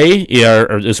they play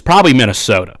is probably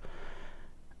Minnesota.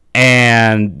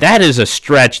 And that is a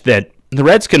stretch that the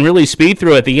Reds can really speed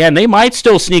through at the end. They might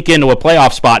still sneak into a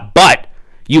playoff spot, but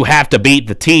you have to beat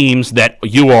the teams that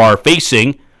you are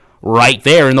facing right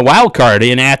there in the wild card,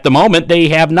 and at the moment they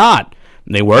have not.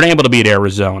 They weren't able to beat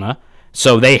Arizona,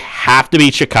 so they have to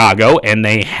beat Chicago, and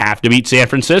they have to beat San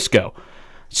Francisco.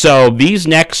 So these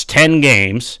next 10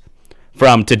 games,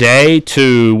 from today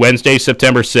to Wednesday,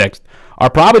 September 6th,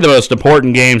 are probably the most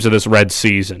important games of this Reds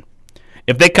season.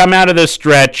 If they come out of this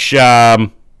stretch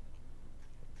 6-4,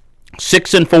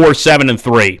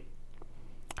 7-3,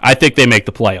 I think they make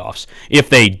the playoffs. If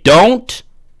they don't,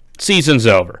 season's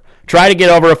over. Try to get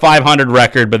over a 500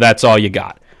 record, but that's all you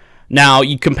got. Now,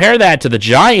 you compare that to the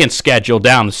Giants' schedule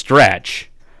down the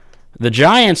stretch. The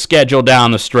Giants' schedule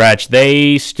down the stretch,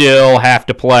 they still have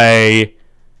to play.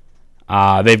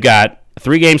 They've got a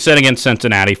 3-game set against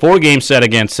Cincinnati, 4-game set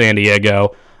against San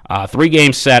Diego,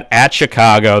 3-game set at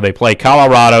Chicago. They play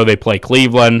Colorado, they play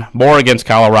Cleveland, more against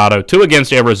Colorado, 2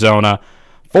 against Arizona,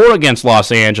 4 against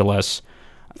Los Angeles,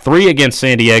 3 against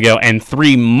San Diego, and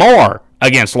 3 more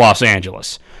against Los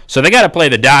Angeles. So they got to play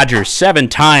the Dodgers 7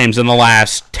 times in the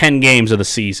last 10 games of the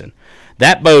season.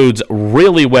 That bodes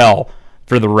really well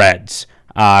for the Reds.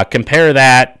 Compare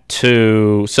that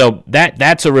to, so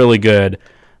that's a really good,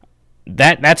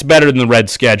 that's better than the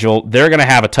Reds schedule. They're going to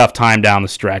have a tough time down the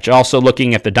stretch. Also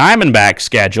looking at the Diamondbacks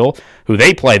schedule, who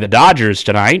they play the Dodgers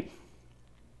tonight.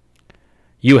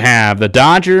 You have the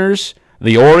Dodgers,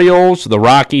 the Orioles, the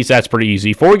Rockies. That's pretty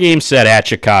easy. 4-game set at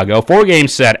Chicago, 4-game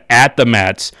set at the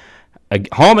Mets,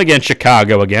 home against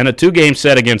Chicago again, a 2-game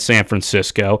set against San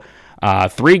Francisco,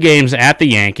 3 games at the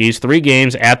Yankees, 3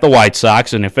 games at the White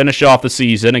Sox, and then finish off the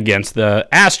season against the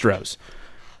Astros.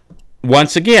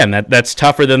 Once again, that's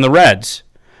tougher than the Reds.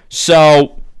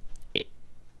 So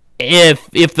if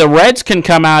the Reds can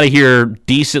come out of here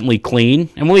decently clean,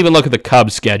 and we'll even look at the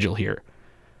Cubs' schedule here,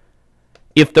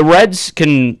 if the Reds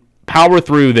can power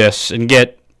through this and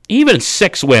get even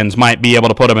 6 wins, might be able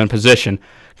to put them in position.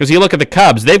 Because you look at the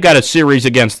Cubs, they've got a series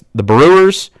against the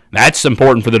Brewers. That's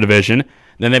important for the division.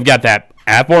 Then they've got that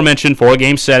aforementioned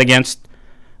 4-game set against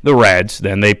the Reds.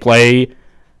 Then they play,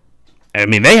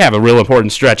 they have a real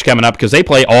important stretch coming up because they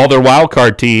play all their wild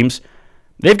card teams.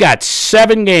 They've got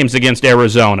 7 games against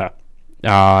Arizona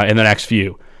in the next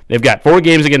few. They've got 4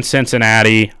 games against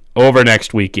Cincinnati over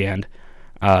next weekend.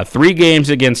 3 games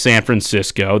against San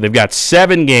Francisco. They've got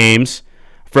 7 games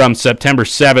from September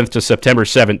 7th to September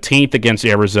 17th against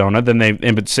Arizona. Then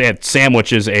it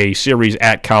sandwiches a series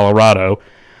at Colorado.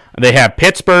 They have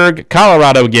Pittsburgh,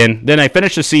 Colorado again. Then they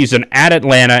finish the season at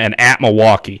Atlanta and at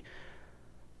Milwaukee.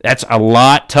 That's a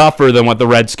lot tougher than what the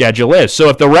Reds' schedule is. So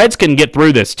if the Reds can get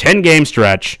through this 10-game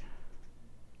stretch,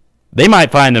 they really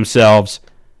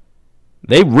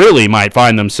might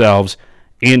find themselves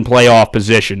in playoff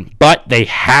position. But they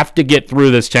have to get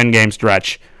through this 10-game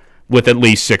stretch with at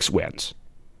least 6 wins.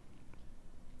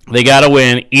 They got to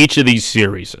win each of these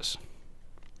series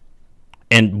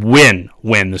and win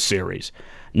the series,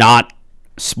 not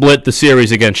split the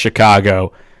series against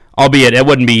Chicago. Albeit it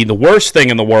wouldn't be the worst thing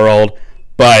in the world,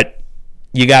 but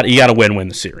you got to win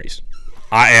the series.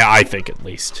 I think at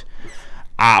least.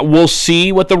 We'll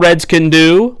see what the Reds can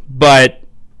do, but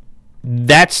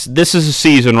this is a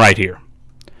season right here.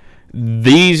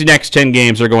 These next 10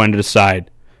 games are going to decide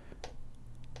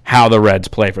how the Reds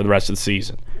play for the rest of the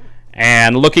season.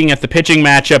 And looking at the pitching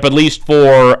matchup, at least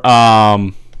for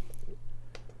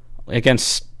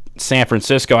against San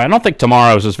Francisco, I don't think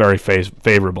tomorrow's is very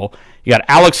favorable. You got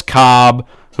Alex Cobb,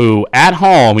 who at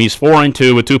home, he's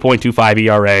 4-2 with 2.25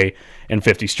 ERA and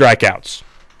 50 strikeouts.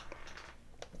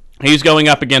 He's going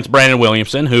up against Brandon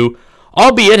Williamson, who,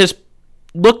 albeit, has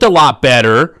looked a lot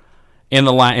better in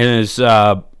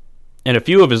a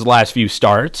few of his last few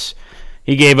starts.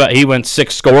 He went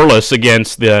 6 scoreless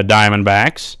against the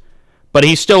Diamondbacks, but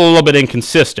he's still a little bit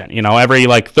inconsistent. Every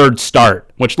third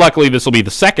start, which luckily this will be the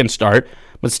second start,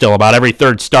 but still about every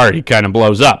third start he kind of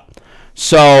blows up.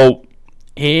 So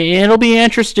it'll be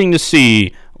interesting to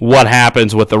see what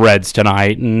happens with the Reds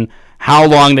tonight and how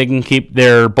long they can keep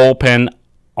their bullpen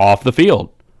off the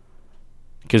field.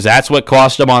 Because that's what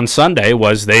cost them on Sunday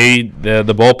was the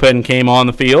bullpen came on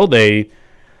the field.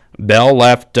 Bell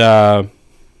left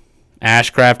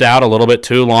Ashcraft out a little bit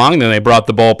too long. Then they brought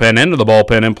the bullpen into the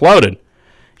bullpen, imploded.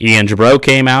 Ian Jabreau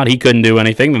came out. He couldn't do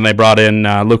anything. Then they brought in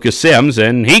Lucas Sims,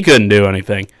 and he couldn't do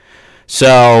anything.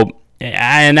 So,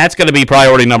 and that's going to be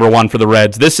priority number 1 for the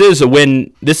Reds. This is a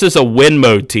win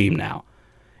mode team now.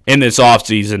 In this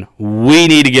offseason, we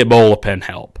need to get bullpen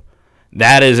help.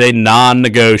 That is a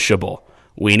non-negotiable.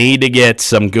 We need to get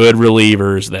some good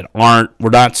relievers that we're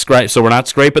not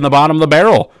scraping the bottom of the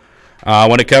barrel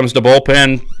when it comes to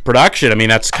bullpen production. I mean,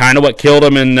 that's kind of what killed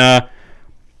them in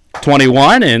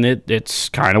 21, and it's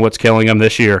kind of what's killing them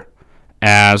this year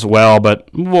as well. But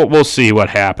we'll see what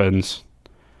happens.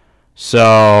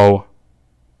 So,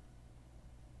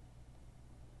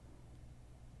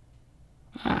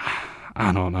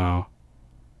 I don't know.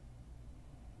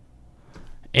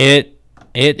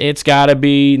 It's got to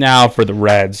be now for the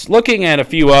Reds. Looking at a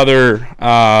few other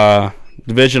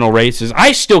divisional races,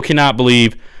 I still cannot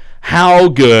believe how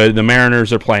good the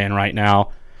Mariners are playing right now.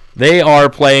 They are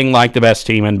playing like the best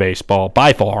team in baseball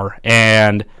by far,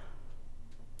 and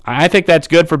I think that's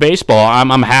good for baseball.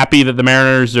 I'm happy that the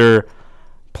Mariners are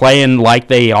playing like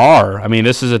they are. I mean,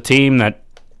 this is a team that,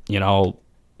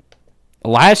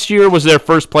 last year was their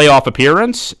first playoff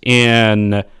appearance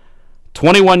in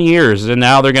 21 years, and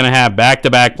now they're going to have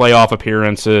back-to-back playoff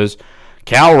appearances.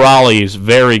 Cal Raleigh's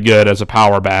very good as a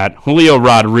power bat. Julio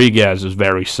Rodriguez is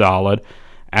very solid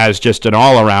as just an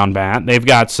all-around bat. They've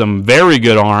got some very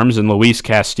good arms in Luis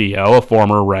Castillo, a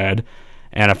former Red,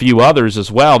 and a few others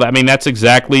as well. I mean, that's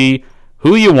exactly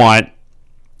who you want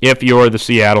if you're the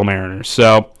Seattle Mariners.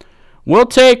 So we'll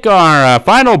take our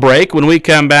final break. When we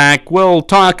come back, we'll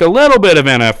talk a little bit of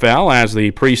NFL as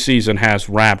the preseason has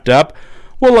wrapped up.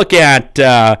 We'll look at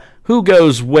who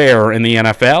goes where in the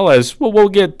NFL as we'll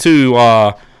get to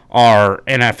our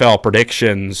NFL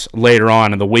predictions later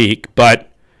on in the week. But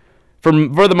for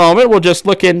the moment, we'll just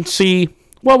look and see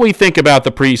what we think about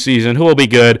the preseason, who will be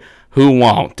good, who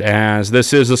won't, as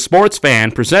this is a Sports Fan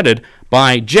presented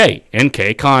by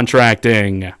J&K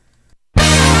Contracting.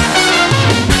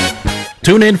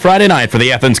 Tune in Friday night for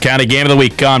the Athens County Game of the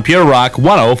Week on Pure Rock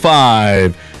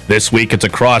 105. This week, it's a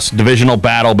cross-divisional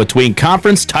battle between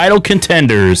conference title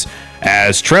contenders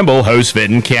as Trimble hosts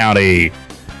Vinton County.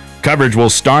 Coverage will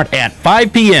start at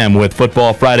 5 p.m. with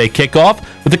Football Friday kickoff,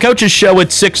 with the coaches' show at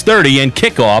 6:30 and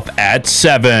kickoff at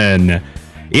 7.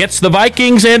 It's the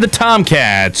Vikings and the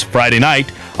Tomcats Friday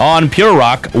night on Pure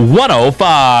Rock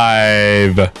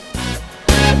 105.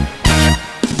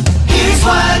 Here's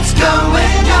what's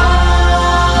going on.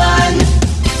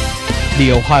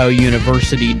 The Ohio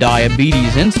University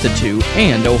Diabetes Institute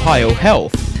and Ohio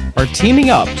Health are teaming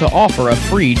up to offer a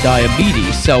free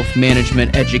diabetes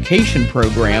self-management education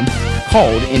program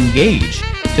called Engage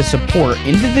to support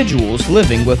individuals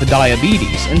living with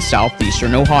diabetes in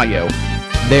southeastern Ohio.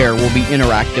 There will be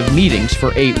interactive meetings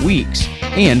for 8 weeks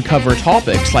and cover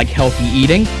topics like healthy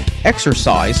eating,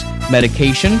 exercise,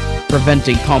 medication,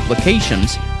 preventing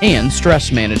complications, and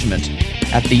stress management.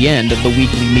 At the end of the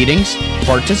weekly meetings,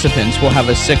 participants will have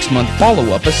a 6-month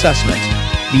follow-up assessment.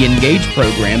 The Engage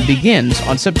program begins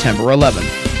on September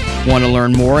 11th. Want to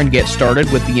learn more and get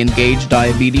started with the Engage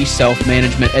Diabetes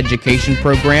Self-Management Education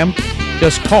Program?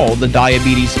 Just call the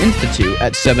Diabetes Institute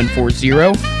at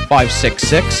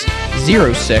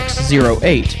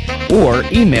 740-566-0608 or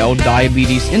email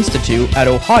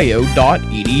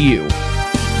diabetesinstitute@ohio.edu.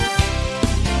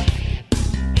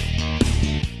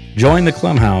 Join the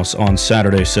Clem House on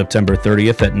Saturday, September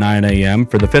 30th at 9 a.m.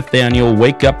 for the 5th annual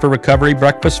Wake Up for Recovery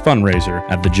Breakfast fundraiser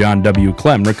at the John W.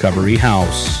 Clem Recovery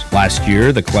House. Last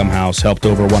year, the Clem House helped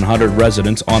over 100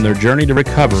 residents on their journey to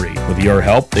recovery. With your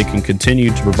help, they can continue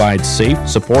to provide safe,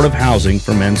 supportive housing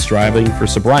for men striving for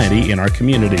sobriety in our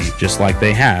community, just like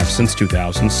they have since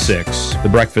 2006. The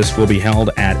breakfast will be held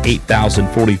at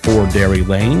 8044 Dairy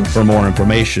Lane. For more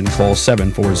information, call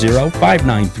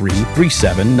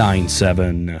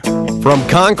 740-593-3797. From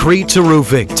concrete to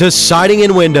roofing to siding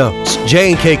and windows,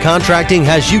 J&K Contracting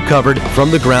has you covered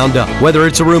from the ground up. Whether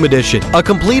it's a room addition, a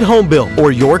complete home build,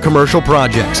 or your commercial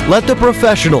projects, let the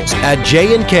professionals at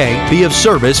J&K be of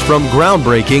service from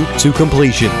groundbreaking to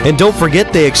completion. And don't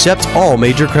forget they accept all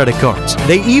major credit cards.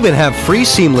 They even have free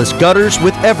seamless gutters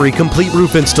with every complete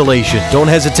roof installation. Don't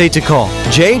hesitate to call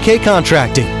J&K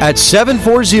Contracting at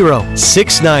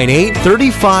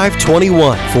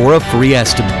 740-698-3521 for a free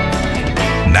estimate.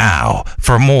 Now,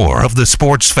 for more of the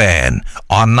Sports Fan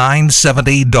on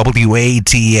 970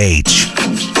 WATH.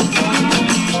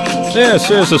 This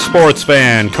is the Sports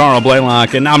Fan, Carl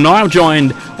Blalock, and I'm now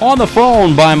joined on the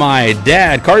phone by my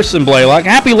dad, Carson Blalock.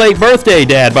 Happy late birthday,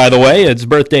 Dad, by the way. It's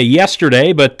birthday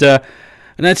yesterday, but and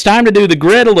it's time to do the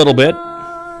grid a little bit.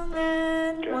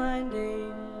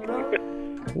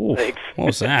 Ooh, what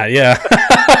was that? Yeah.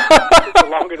 It's a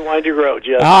long and windy road,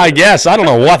 yes. I guess. I don't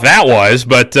know what that was,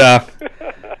 but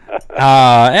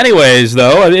anyways,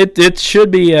 though, it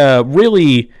should be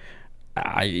really...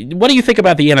 what do you think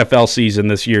about the NFL season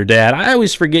this year, Dad? I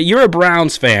always forget. You're a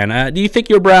Browns fan. Do you think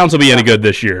your Browns will be any good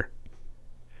this year?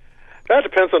 That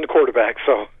depends on the quarterback,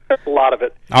 so a lot of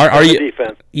it. Are you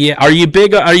defense? Yeah. Are you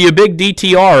big? Are you a big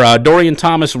DTR? Dorian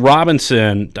Thompson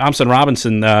Robinson,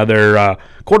 their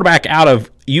quarterback out of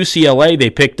UCLA, they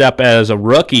picked up as a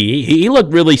rookie. He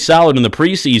looked really solid in the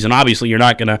preseason. Obviously, you're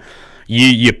not gonna.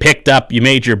 You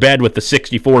made your bed with the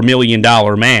 $64 million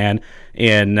man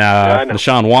in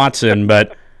Deshaun Watson,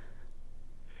 but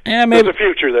maybe there's a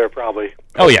future there, probably.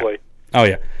 Hopefully. Oh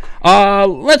yeah.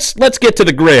 Let's get to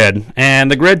the grid,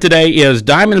 and the grid today is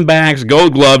Diamondbacks,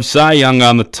 Gold Glove, Cy Young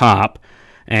on the top,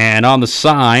 and on the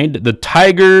side the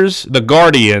Tigers, the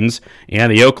Guardians,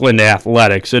 and the Oakland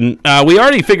Athletics. And we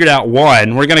already figured out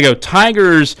one. We're gonna go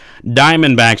Tigers,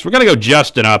 Diamondbacks. We're gonna go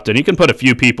Justin Upton. You can put a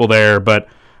few people there, but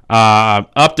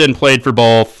Upton played for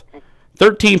both.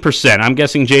 13%. I'm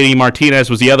guessing J.D. Martinez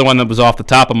was the other one that was off the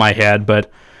top of my head, but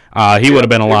he would have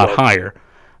been a lot higher.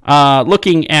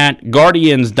 Looking at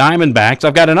Guardians, Diamondbacks,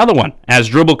 I've got another one,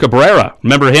 Asdrubal Cabrera.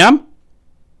 Remember him?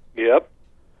 Yep.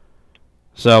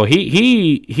 So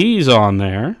he's on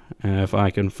there. If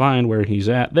I can find where he's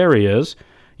at. There he is.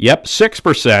 Yep,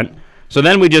 6%. So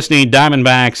then we just need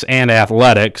Diamondbacks and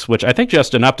Athletics, which I think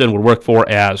Justin Upton would work for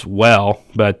as well.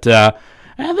 But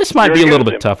this might be a little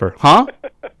bit tougher. Huh?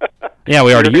 Yeah,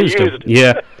 we already used him.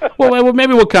 Yeah. Well,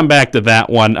 maybe we'll come back to that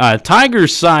one.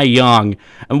 Tigers, Cy Young,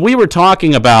 and we were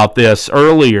talking about this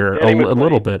earlier a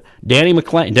little bit. Denny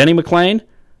McLain?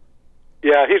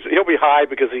 Yeah, he'll be high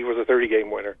because he was a 30-game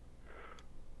winner.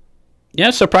 Yeah,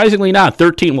 surprisingly not.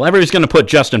 13. Well, everybody's going to put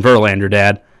Justin Verlander,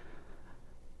 Dad.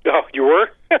 Oh, you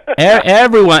were?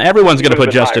 Everyone's going to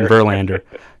put Justin Verlander.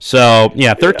 So,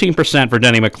 yeah, 13% for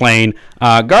Denny McLain.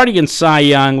 Guardians, Cy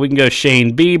Young, we can go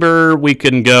Shane Bieber. We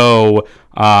can go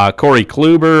Corey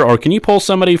Kluber. Or can you pull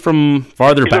somebody from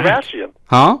farther back? Sebastian.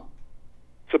 Huh?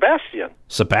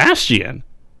 Sebastian.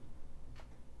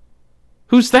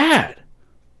 Who's that?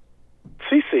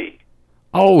 CC.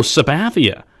 Oh,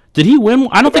 Sabathia. Did he win?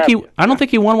 I don't think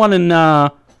he won one in.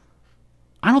 I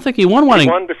don't think he won one. He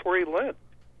won before he led.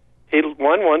 He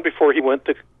won one before he went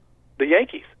to the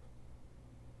Yankees.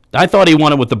 I thought he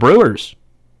won it with the Brewers.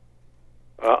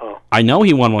 Uh-oh. I know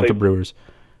he won one with the Brewers.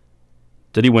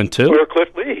 Did he win two? Or Cliff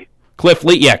Lee. Cliff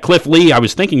Lee. I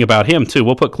was thinking about him, too.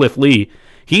 We'll put Cliff Lee.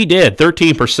 He did,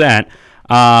 13%.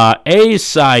 A's,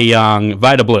 Cy Young,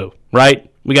 Vita Blue, right?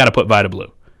 We got to put Vita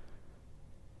Blue.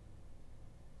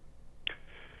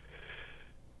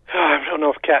 I don't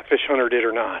know if Catfish Hunter did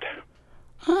or not.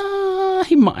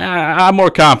 I'm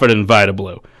more confident in Vita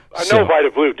Blue. I know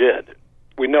Vita Blue did.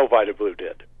 We know Vita Blue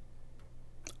did.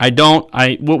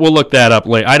 We'll look that up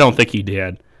later. I don't think he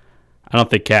did. I don't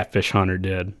think Catfish Hunter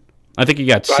did. I think he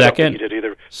got second. I don't think he did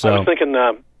either. I was thinking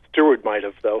Stewart might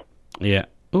have, though. Yeah.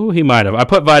 Ooh, he might have. I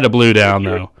put Vita Blue down,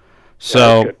 though.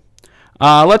 So,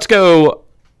 let's go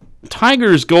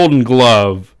Tigers Golden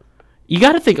Glove. You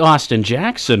got to think Austin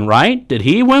Jackson, right? Did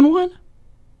he win one?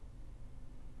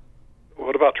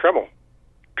 What about Tremmel?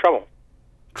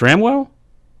 Tramwell?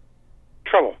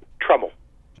 Tremmel.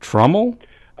 Trummel?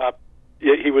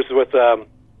 Yeah, he was with, who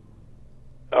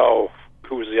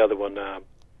was the other one?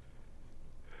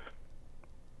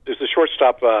 There's a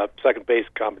shortstop, second base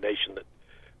combination that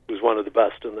was one of the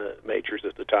best in the majors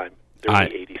at the time, during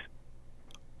the 80s.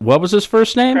 What was his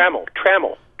first name? Trammell.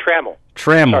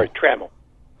 Sorry, Trammell.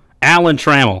 Alan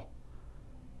Trammell.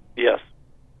 Yes.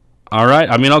 All right.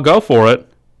 I mean, I'll go for it.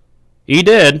 He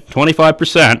did,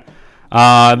 25%.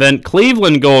 Then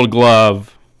Cleveland Gold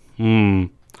Glove. I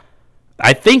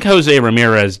think Jose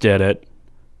Ramirez did it.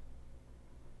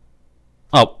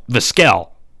 Oh, Vizquel.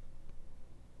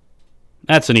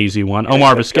 That's an easy one.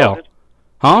 Omar Vizquel.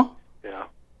 Huh? Yeah.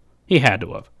 He had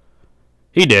to have.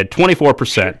 He did,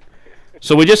 24%.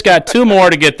 So we just got two more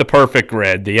to get the perfect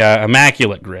grid, the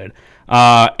immaculate grid.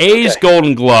 A's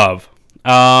Golden Glove.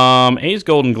 A's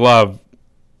Golden Glove.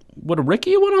 Would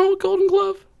Ricky win a Golden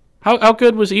Glove? How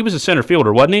good was he? He was a center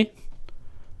fielder, wasn't he?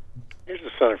 He was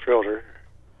a center fielder.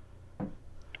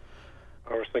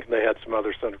 I was thinking they had some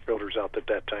other center fielders out at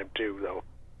that time too, though.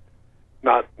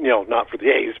 Not for the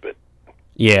A's, but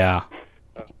yeah.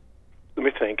 Let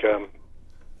me think. I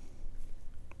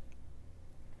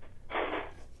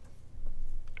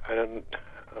don't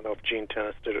know if Gene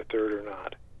Tennis did a third or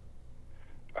not.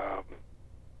 I'm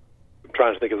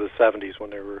trying to think of the 70s when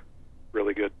they were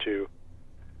really good too.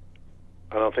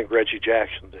 I don't think Reggie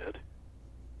Jackson did.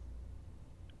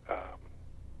 There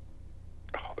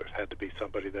had to be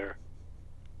somebody there.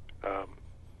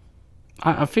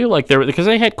 I feel like because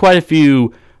they had quite a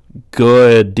few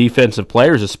good defensive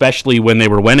players, especially when they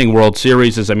were winning World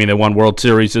Series. I mean, they won World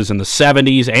Series in the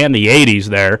 70s and the 80s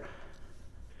there.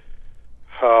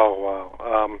 Oh, wow.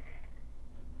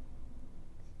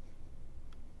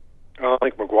 I don't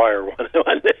think McGuire won.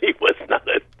 He was not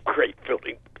a great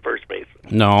fielding first baseman.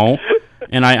 No,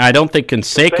 and I don't think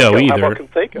Canseco either. How about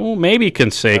Canseco? Well, maybe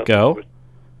Canseco.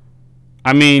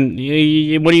 I mean,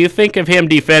 when you think of him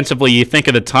defensively, you think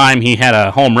of the time he had a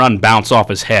home run bounce off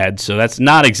his head. So that's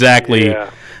not exactly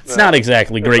not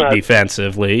exactly great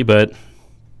defensively, but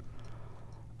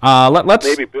let's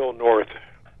maybe Bill North.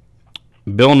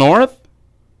 Bill North?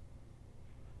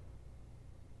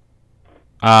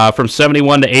 From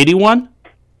 71 to 81?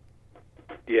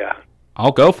 Yeah.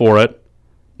 I'll go for it.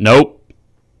 Nope.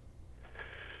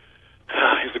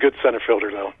 He's a good center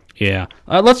fielder, though. Yeah.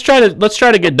 Let's try to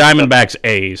get Diamondbacks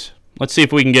A's. Let's see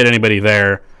if we can get anybody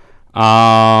there.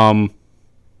 I'm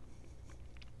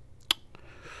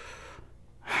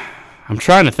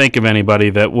trying to think of anybody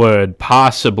that would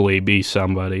possibly be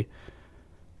somebody.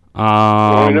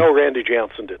 Well, we know Randy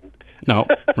Johnson didn't. No,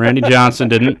 Randy Johnson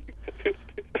didn't.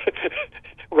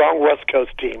 Wrong West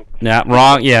Coast team. Yeah,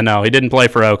 wrong. Yeah, no, he didn't play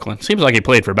for Oakland. Seems like he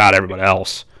played for about everybody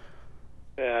else.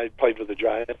 Yeah, he played for the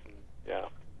Giants. Yeah.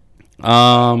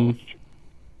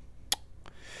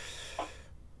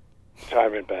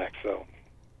 Diamondbacks, though.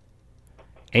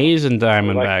 A's and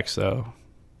Diamondbacks, though.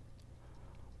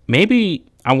 Maybe,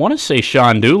 I want to say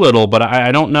Sean Doolittle, but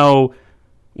I don't know.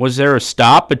 Was there a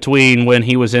stop between when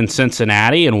he was in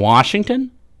Cincinnati and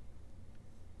Washington?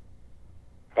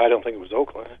 I don't think it was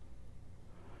Oakland.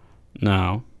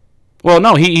 No. Well,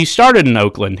 no, he started in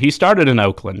Oakland. He started in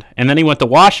Oakland, and then he went to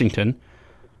Washington.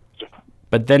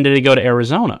 But then did he go to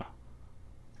Arizona?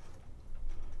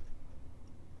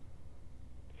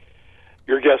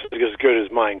 Your guess is as good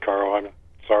as mine, Carl. I'm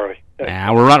sorry.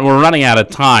 Nah, we're running out of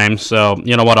time, so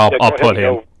you know what? I'll put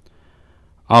him.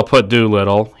 I'll put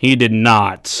Doolittle. He did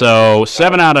not. So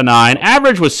 7 out of 9.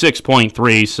 Average was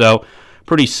 6.3, so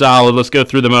pretty solid. Let's go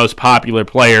through the most popular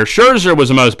player. Scherzer was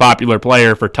the most popular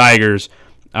player for Tigers,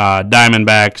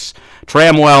 Diamondbacks.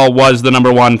 Tramwell was the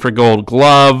number 1 for Gold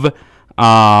Glove,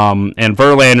 and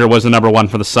Verlander was the number 1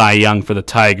 for the Cy Young for the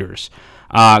Tigers.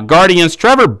 Guardians,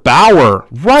 Trevor Bauer.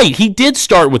 Right, he did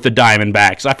start with the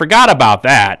Diamondbacks. I forgot about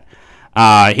that.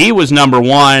 He was number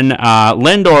 1.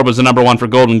 Lindor was the number 1 for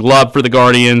Golden Glove for the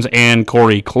Guardians, and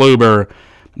Corey Kluber.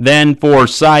 Then for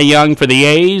Cy Young for the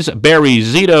A's, Barry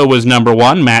Zito was number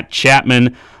 1. Matt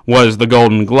Chapman was the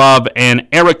Golden Glove, and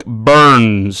Eric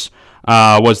Burns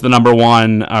was the number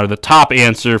 1, or the top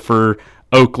answer for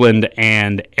Oakland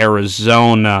and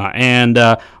Arizona. And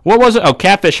what was it? Oh,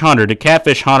 Catfish Hunter. Did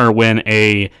Catfish Hunter win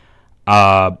a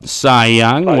Cy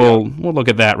Young? We'll look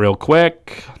at that real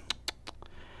quick.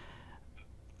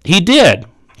 He did.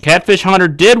 Catfish Hunter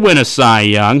did win a Cy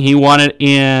Young. He won it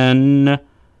in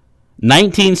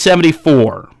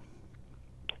 1974.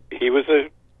 He was an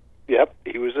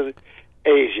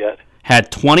A's yet.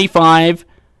 Had 25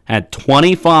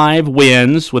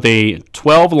 wins with a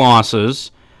 12 losses,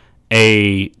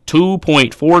 a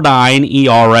 2.49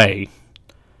 ERA.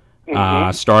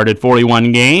 Started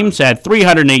 41 games, had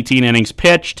 318 innings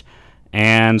pitched,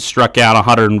 and struck out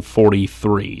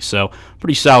 143. So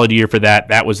pretty solid year for that.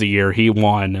 That was the year he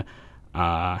won.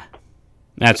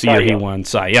 That's the year he won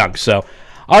Cy Young. So,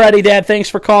 alrighty, Dad. Thanks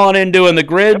for calling in, doing the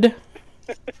grid,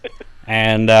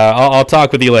 and I'll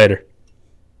talk with you later.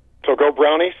 So go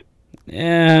Brownies.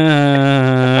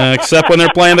 Yeah, except when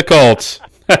they're playing the Colts.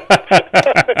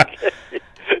 Okay.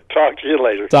 Talk to you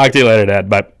later. Talk to you later, Dad.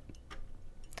 Bye.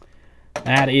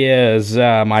 That is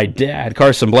my dad,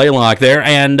 Carson Blalock there.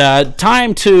 And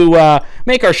time to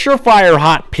make our surefire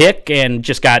hot pick, and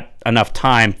just got enough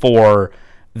time for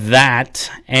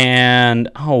that. And,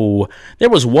 there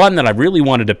was one that I really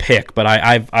wanted to pick, but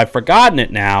I've forgotten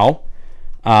it now.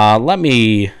 Let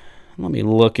me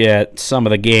look at some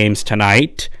of the games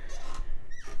tonight.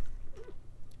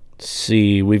 Let's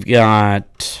see, we've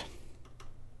got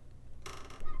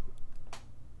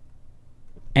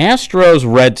Astros,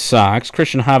 Red Sox.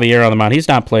 Christian Javier on the mound. He's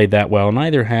not played that well.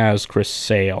 Neither has Chris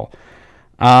Sale.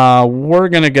 We're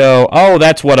going to go,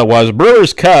 that's what it was.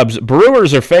 Brewers, Cubs.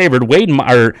 Brewers are favored.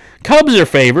 Cubs are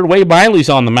favored. Wade Miley's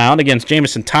on the mound against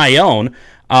Jamison Tyone.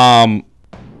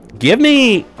 Give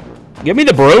me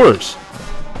the Brewers.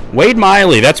 Wade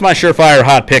Miley, that's my surefire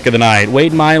hot pick of the night.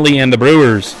 Wade Miley and the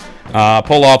Brewers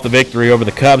pull off the victory over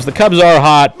the Cubs. The Cubs are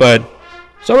hot, but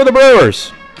so are the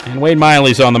Brewers. And Wade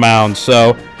Miley's on the mound,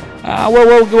 so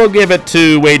we'll give it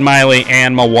to Wade Miley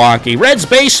and Milwaukee. Reds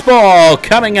baseball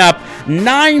coming up,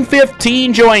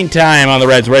 9:15 join time on the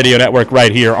Reds Radio Network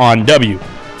right here on WATH.